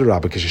 When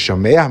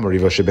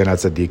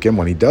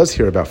he does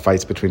hear about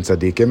fights between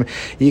tzaddikim,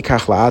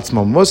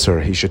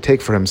 he should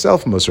take for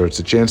himself musar. It's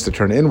a chance to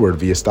turn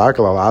inward. He has to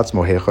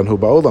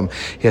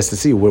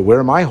see, where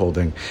am I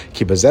holding?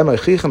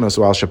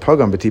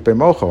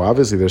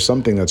 Obviously, there's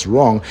something that's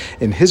wrong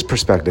in his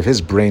perspective,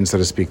 his brain, so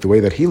to speak, the way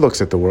that he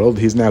looks at the world.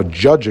 He's now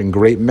judging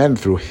great men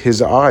through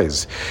his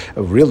eyes.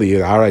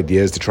 Really, our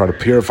idea is to try to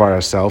purify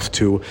ourselves,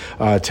 to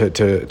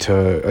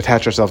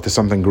attach ourselves to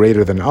something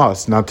greater than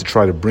us, not to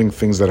try to bring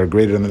things that are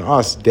greater than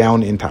us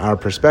down into our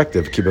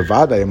perspective. If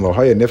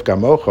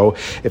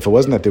it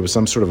wasn't that there was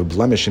some sort of a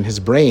blemish in his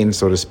brain,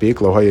 so to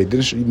speak, I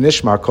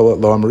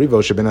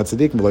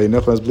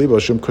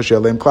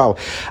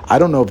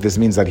don't know if this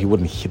means that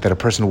that a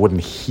person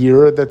wouldn't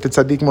hear that the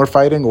tzaddikim were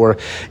fighting, or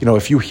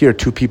if you hear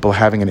two people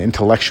having an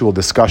intellectual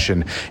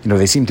discussion,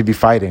 they seem to be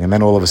fighting, and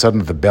then all of a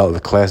sudden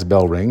the class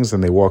bell rings,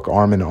 and they walk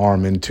arm in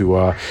arm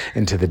into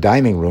the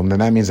dining room. Then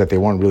that means that they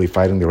weren't really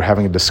fighting; they were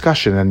having a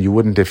discussion, and you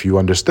wouldn't, if you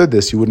understood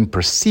this, you wouldn't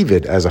perceive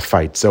it as a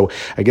fight. So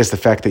I guess the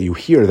fact that you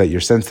hear that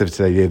you're sensitive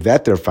to the idea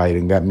that they're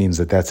fighting, that means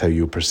that that's how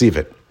you perceive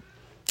it.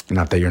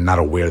 Not that you're not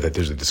aware that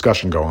there's a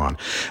discussion going on,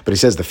 but he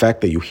says the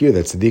fact that you hear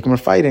that tzaddikim are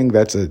fighting,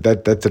 that's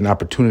an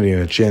opportunity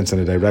and a chance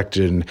and a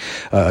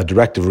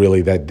directive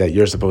really that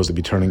you're supposed to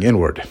be turning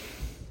inward.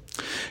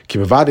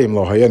 Right, you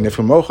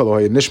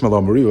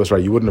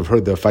wouldn't have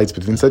heard the fights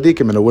between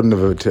tzaddikim, and it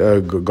wouldn't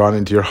have gone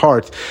into your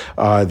heart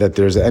that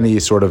there's any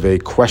sort of a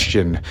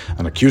question,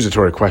 an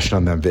accusatory question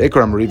on them. And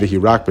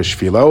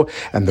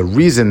the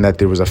reason that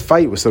there was a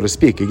fight was, so to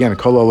speak, again,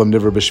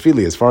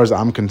 as far as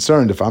I'm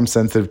concerned, if I'm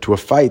sensitive to a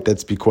fight,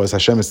 that's because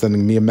Hashem is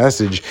sending me a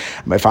message.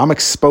 If I'm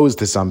exposed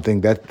to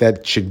something,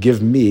 that should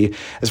give me,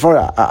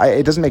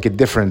 it doesn't make a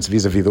difference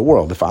vis-a-vis the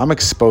world. If I'm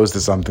exposed to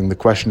something, the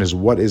question is,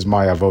 what is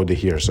my avoda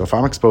here? So if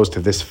I'm exposed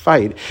to this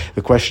fight,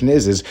 the question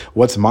is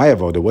what's my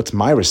avoda? What's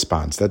my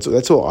response?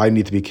 That's all I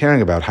need to be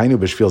caring about. That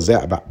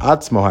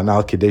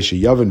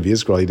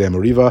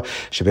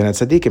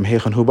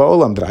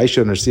I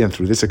should understand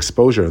through this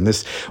exposure and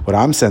this, what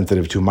I'm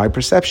sensitive to, my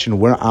perception,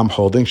 where I'm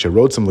holding. This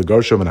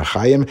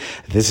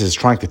is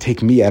trying to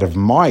take me out of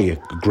my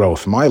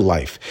growth, my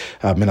life.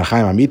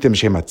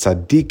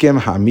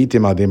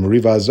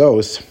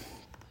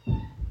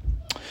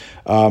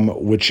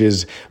 Which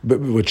is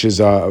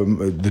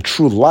the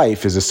true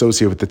life is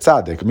associated with the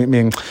tzaddik.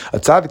 Meaning, a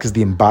tzaddik is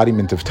the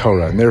embodiment of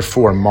Torah, and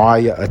therefore my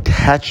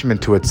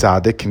attachment to a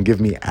tzaddik can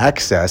give me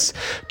access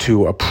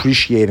to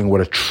appreciating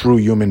what a true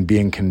human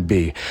being can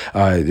be.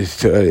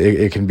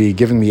 It can be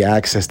giving me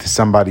access to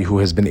somebody who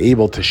has been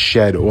able to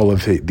shed all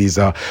of these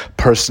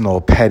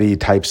personal, petty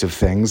types of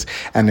things,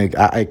 and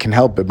it can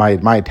help.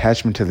 My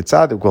attachment to the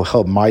tzaddik will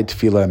help my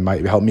tefillah and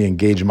might help me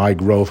engage my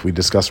growth. We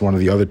discussed one of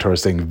the other Torah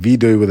saying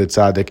vidui with a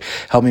tzaddik.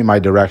 Help me my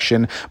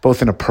direction,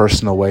 both in a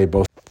personal way,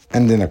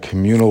 and in a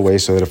communal way,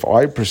 so that if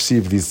I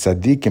perceive these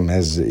tzaddikim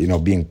as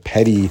being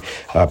petty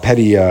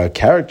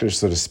characters,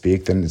 so to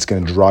speak, then it's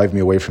going to drive me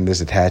away from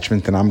this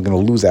attachment, and I'm going to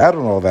lose out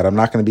on all that. I'm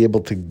not going to be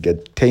able to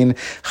attain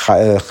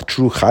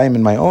true chayim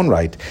in my own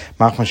right.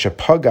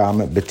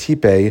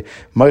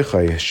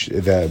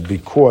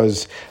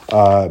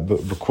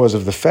 Because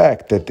of the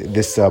fact that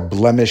this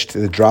blemished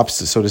drops,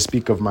 so to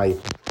speak, of my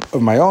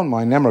own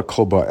mind. It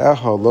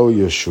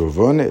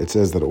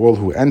says that all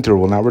who enter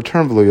will not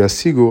return,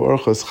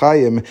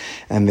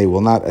 and they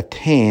will not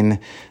attain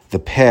the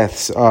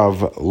paths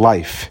of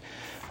life.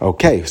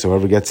 Okay, so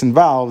whoever gets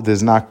involved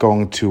is not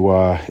going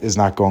to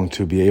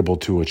be able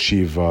to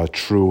achieve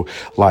true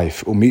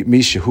life.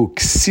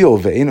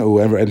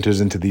 Whoever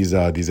enters into these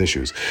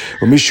issues.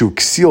 Whoever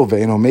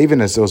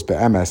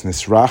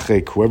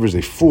is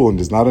a fool and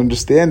does not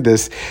understand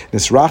this,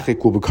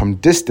 nisrachik will become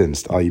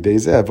distanced.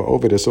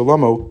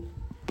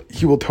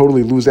 He will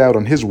totally lose out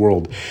on his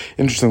world.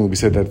 Interestingly, we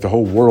said that the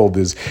whole world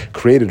is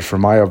created for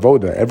my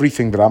avoda.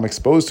 Everything that I'm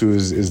exposed to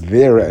is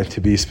there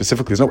to be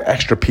specifically. There's no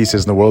extra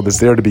pieces in the world. It's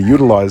there to be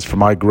utilized for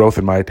my growth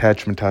and my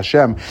attachment to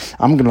Hashem.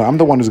 I'm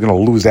the one who's going to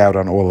lose out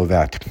on all of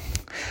that.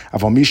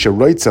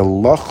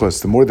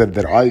 The more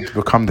that I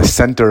become the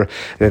center,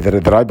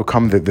 that I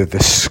become the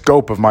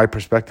scope of my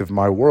perspective,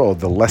 my world,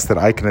 the less that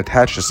I can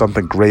attach to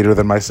something greater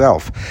than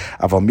myself.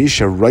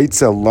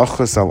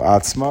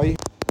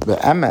 The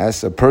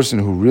MS, a person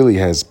who really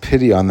has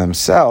pity on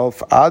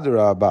themselves,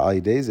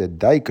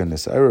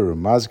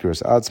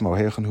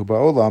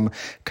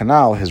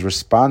 kanal, his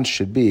response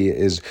should be,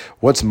 is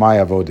what's my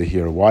avoda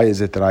here? Why is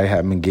it that I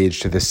am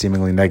engaged to this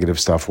seemingly negative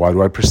stuff? Why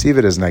do I perceive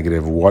it as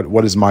negative?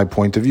 What is my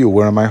point of view?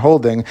 Where am I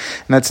holding?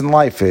 And that's in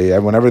life.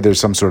 Whenever there's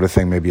some sort of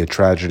thing, maybe a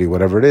tragedy,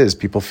 whatever it is,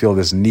 people feel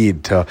this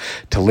need to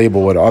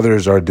label what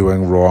others are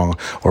doing wrong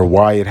or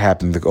why it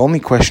happened. The only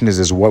question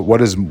is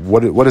what is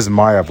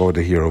my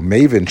avoda here?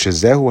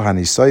 zehu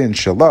hanisayin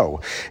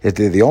shelo.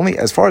 The only,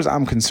 as far as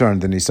I'm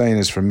concerned, the nisayin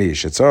is for me.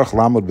 Shetzarach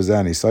lamud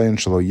b'zeh nisayin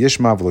shelo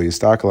yishma v'lo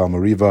yistakel al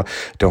mariva.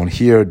 Don't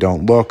hear,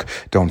 don't look,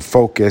 don't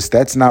focus.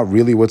 That's not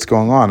really what's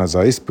going on.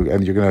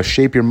 And you're going to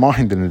shape your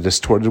mind in a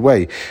distorted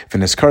way.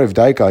 If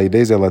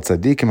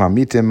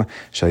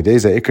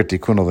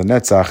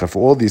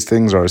all these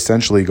things are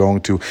essentially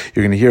going to,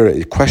 you're going to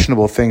hear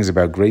questionable things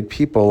about great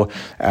people,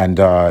 and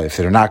if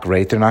they're not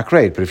great, they're not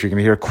great. But if you're going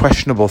to hear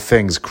questionable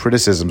things,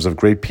 criticisms of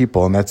great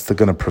people, and that's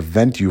going to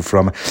prevent you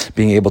from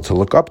being able to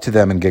look up to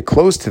them and get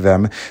close to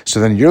them, so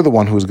then you're the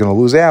one who's going to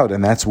lose out,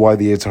 and that's why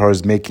the Yitzhar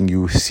is making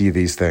you see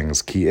these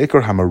things. Ki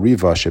ikar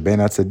hamariva shebein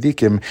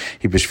hatzadikim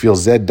hi b'shvil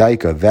zed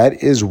daika.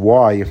 That is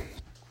why,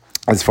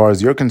 as far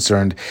as you're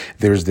concerned,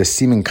 there's this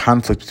seeming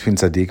conflict between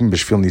tzaddikim,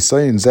 b'shvil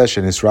nisayin zesh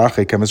and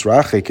israchek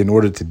emisrachek, in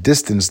order to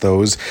distance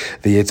those.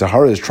 The Yetzer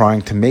Hara is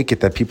trying to make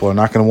it that people are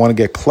not going to want to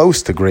get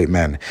close to great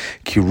men.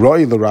 Ki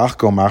roi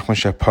l'rachko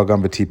machmasheh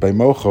pagam b'tipei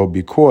mocho,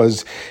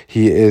 because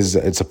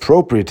it's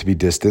appropriate to be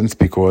distanced,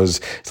 because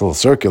it's a little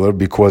circular,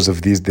 because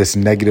of this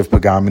negative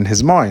pagam in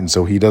his mind.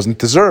 So he doesn't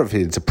deserve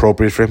it. It's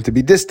appropriate for him to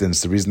be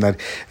distanced. The reason that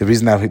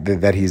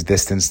he's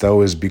distanced,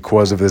 though, is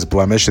because of this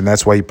blemish, and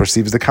that's why he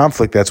perceives the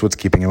conflict. That's what's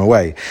keeping him away.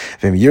 If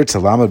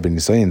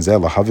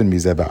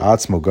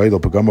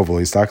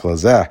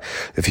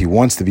he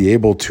wants to be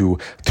able to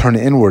turn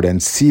inward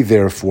and see,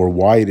 therefore,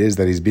 why it is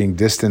that he's being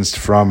distanced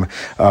from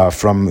these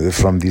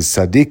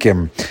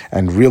tzaddikim,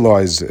 and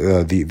realize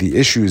the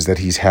issues that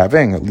he's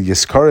having, then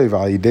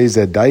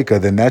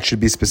that should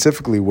be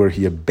specifically where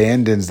he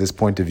abandons this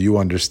point of view,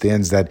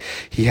 understands that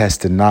he has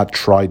to not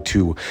try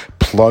to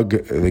plug,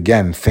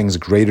 again, things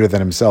greater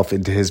than himself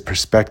into his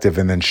perspective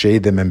and then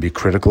shade them and be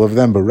critical of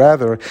them, but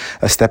rather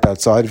a step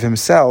outside of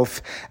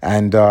himself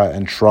and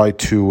try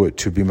to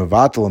be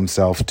mevatel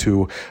himself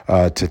to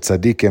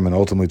tzaddikim and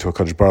ultimately to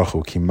HaKadosh Baruch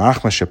Hu. Ki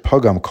machma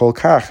shepagam kol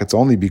kach. It's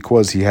only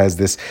because he has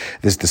this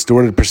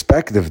distorted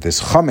perspective, this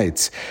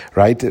chametz,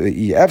 right?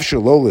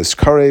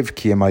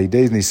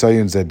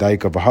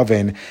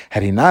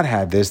 Had he not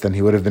had this, then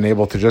he would have been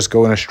able to just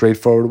go in a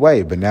straightforward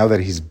way. But now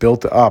that he's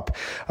built up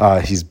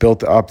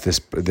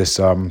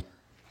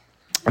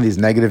these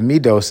negative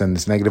midos and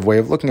this negative way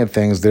of looking at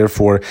things,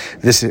 therefore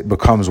this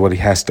becomes what he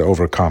has to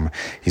overcome.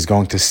 He's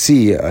going to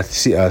see the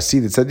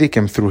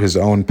tzaddikim through his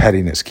own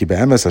pettiness. Ki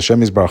be'emes Hashem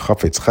yisbarach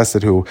chafetz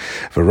chesed hu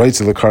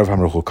v'roitz l'karv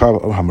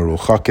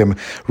hameruchakim.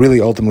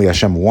 Really, ultimately,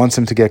 Hashem wants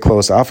him to get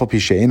close. Afal pi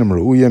she'einam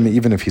re'uyim,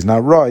 even if he's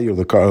not right, or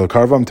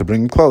l'karvam, to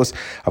bring him close.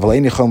 Aval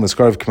ein yichol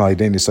l'skarv k'mal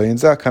yidei nisayin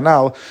zeh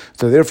kanal.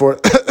 So therefore,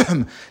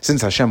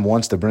 since Hashem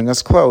wants to bring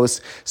us close,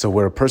 so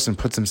where a person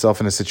puts himself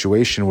in a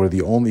situation where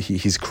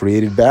he's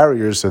created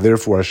barriers, so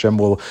therefore Hashem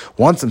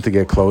wants him to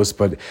get close,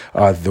 but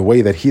the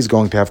way that he's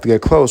going to have to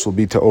get close will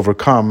be to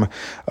overcome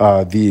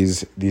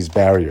these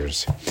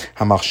barriers.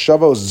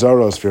 Hamachshavos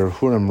zaros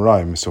v'hirhurim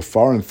raim. So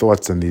foreign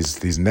thoughts and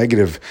these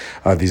negative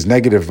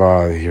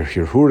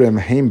hirhurim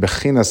heim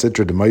bechinas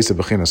itra demaisa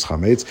bechinas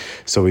chametz.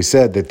 So he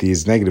said that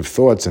these negative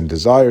thoughts and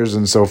desires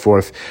and so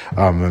forth.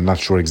 I'm not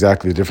sure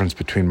exactly the difference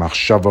between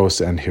machshavos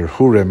and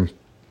hirhurim.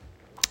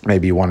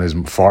 Maybe one is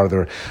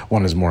farther,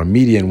 one is more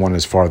immediate, one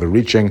is farther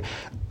reaching.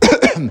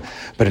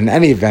 But in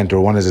any event, or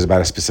one is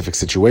about a specific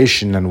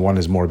situation, and one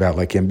is more about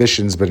like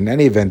ambitions. But in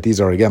any event, these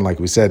are, again, like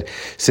we said,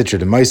 sitra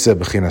demaisa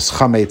b'chinas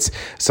chametz,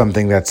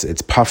 something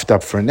it's puffed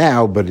up for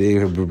now, but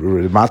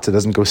matzah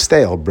doesn't go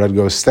stale. Bread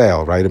goes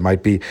stale, right? It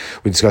might be,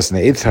 we discussed in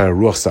the 8th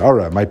ruach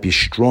sa'ara, it might be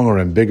stronger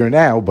and bigger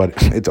now, but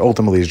it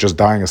ultimately is just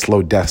dying a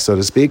slow death, so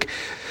to speak.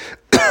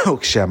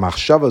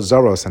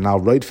 And now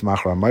right from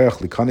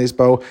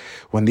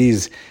when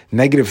these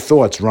negative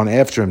thoughts run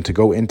after him to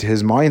go into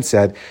his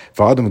mindset,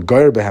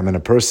 and a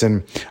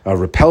person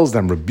repels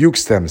them,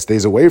 rebukes them,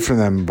 stays away from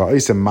them,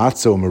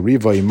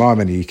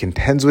 and he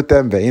contends with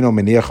them, and he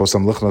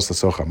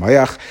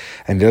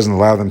doesn't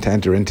allow them to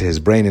enter into his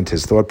brain, into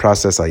his thought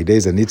process, he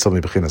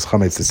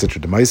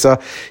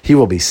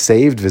will be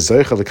saved,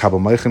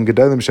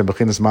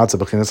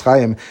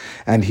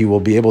 and he will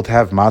be able to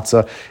have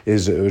matzah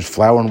is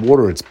flour and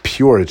water. It's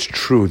pure, it's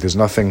true, there's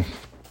nothing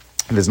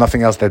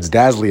else that's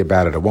dazzly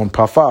about it. It won't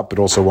puff up, it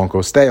also won't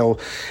go stale,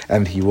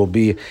 and he will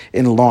be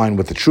in line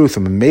with the truth.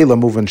 And it's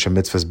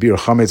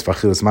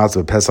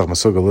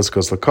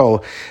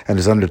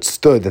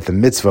understood that the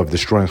mitzvah of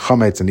destroying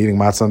chametz and eating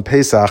matzah on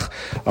Pesach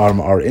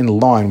are in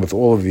line with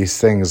all of these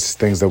things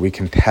that we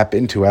can tap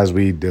into as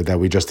we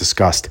just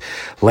discussed.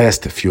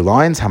 Last few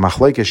lines.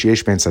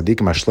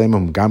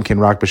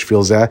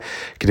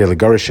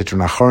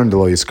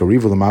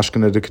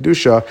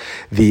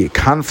 The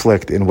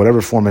conflict, in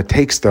whatever form it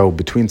takes, though,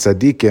 between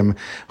tzaddikim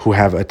who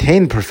have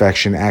attained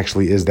perfection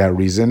actually is that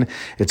reason.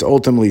 It's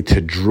ultimately to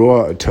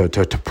draw,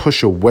 to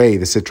push away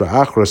the Sitra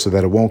Achra so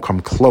that it won't come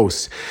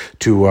close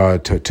to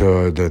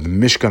the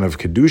Mishkan of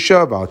Kedusha.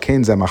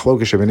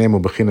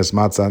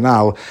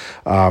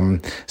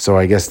 So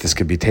I guess this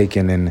could be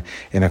taken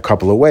in a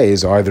couple of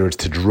ways. Either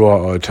it's to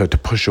draw, to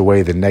push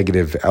away the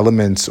negative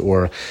elements,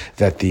 or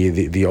that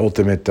the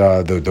ultimate,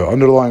 the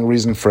underlying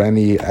reason for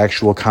any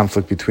actual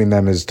conflict between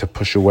them is to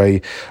push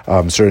away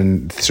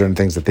certain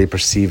things that they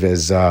perceive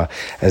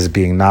as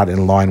being not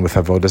in line with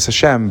Avodas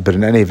Hashem. But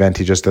in any event,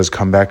 he just does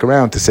come back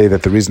around to say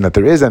that the reason that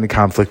there is any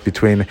conflict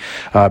between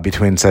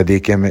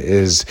tzaddikim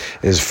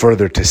is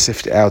further to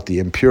sift out the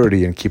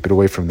impurity and keep it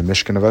away from the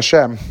Mishkan of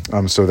Hashem,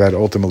 so that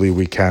ultimately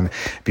we can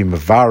be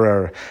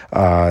mevarer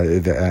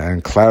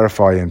and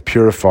clarify and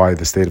purify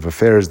the state of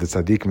affairs, the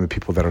tzaddikim, the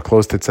people that are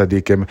close to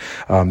tzaddikim,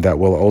 that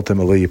will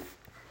ultimately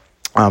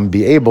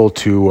be able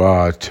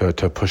to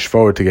push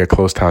forward, to get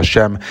close to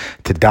Hashem,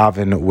 to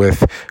daven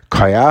with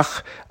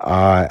kayach,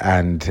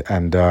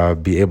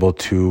 and be able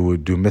to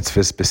do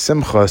mitzvahs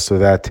b'simcha, so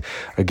that,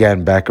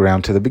 again, back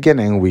around to the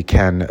beginning, we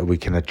can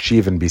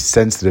achieve and be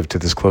sensitive to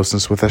this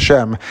closeness with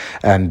Hashem,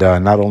 and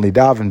not only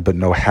daven, but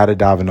know how to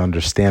daven,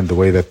 understand the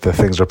way that the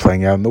things are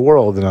playing out in the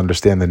world, and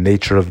understand the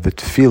nature of the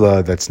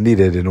tefillah that's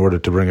needed in order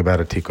to bring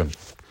about a tikkun.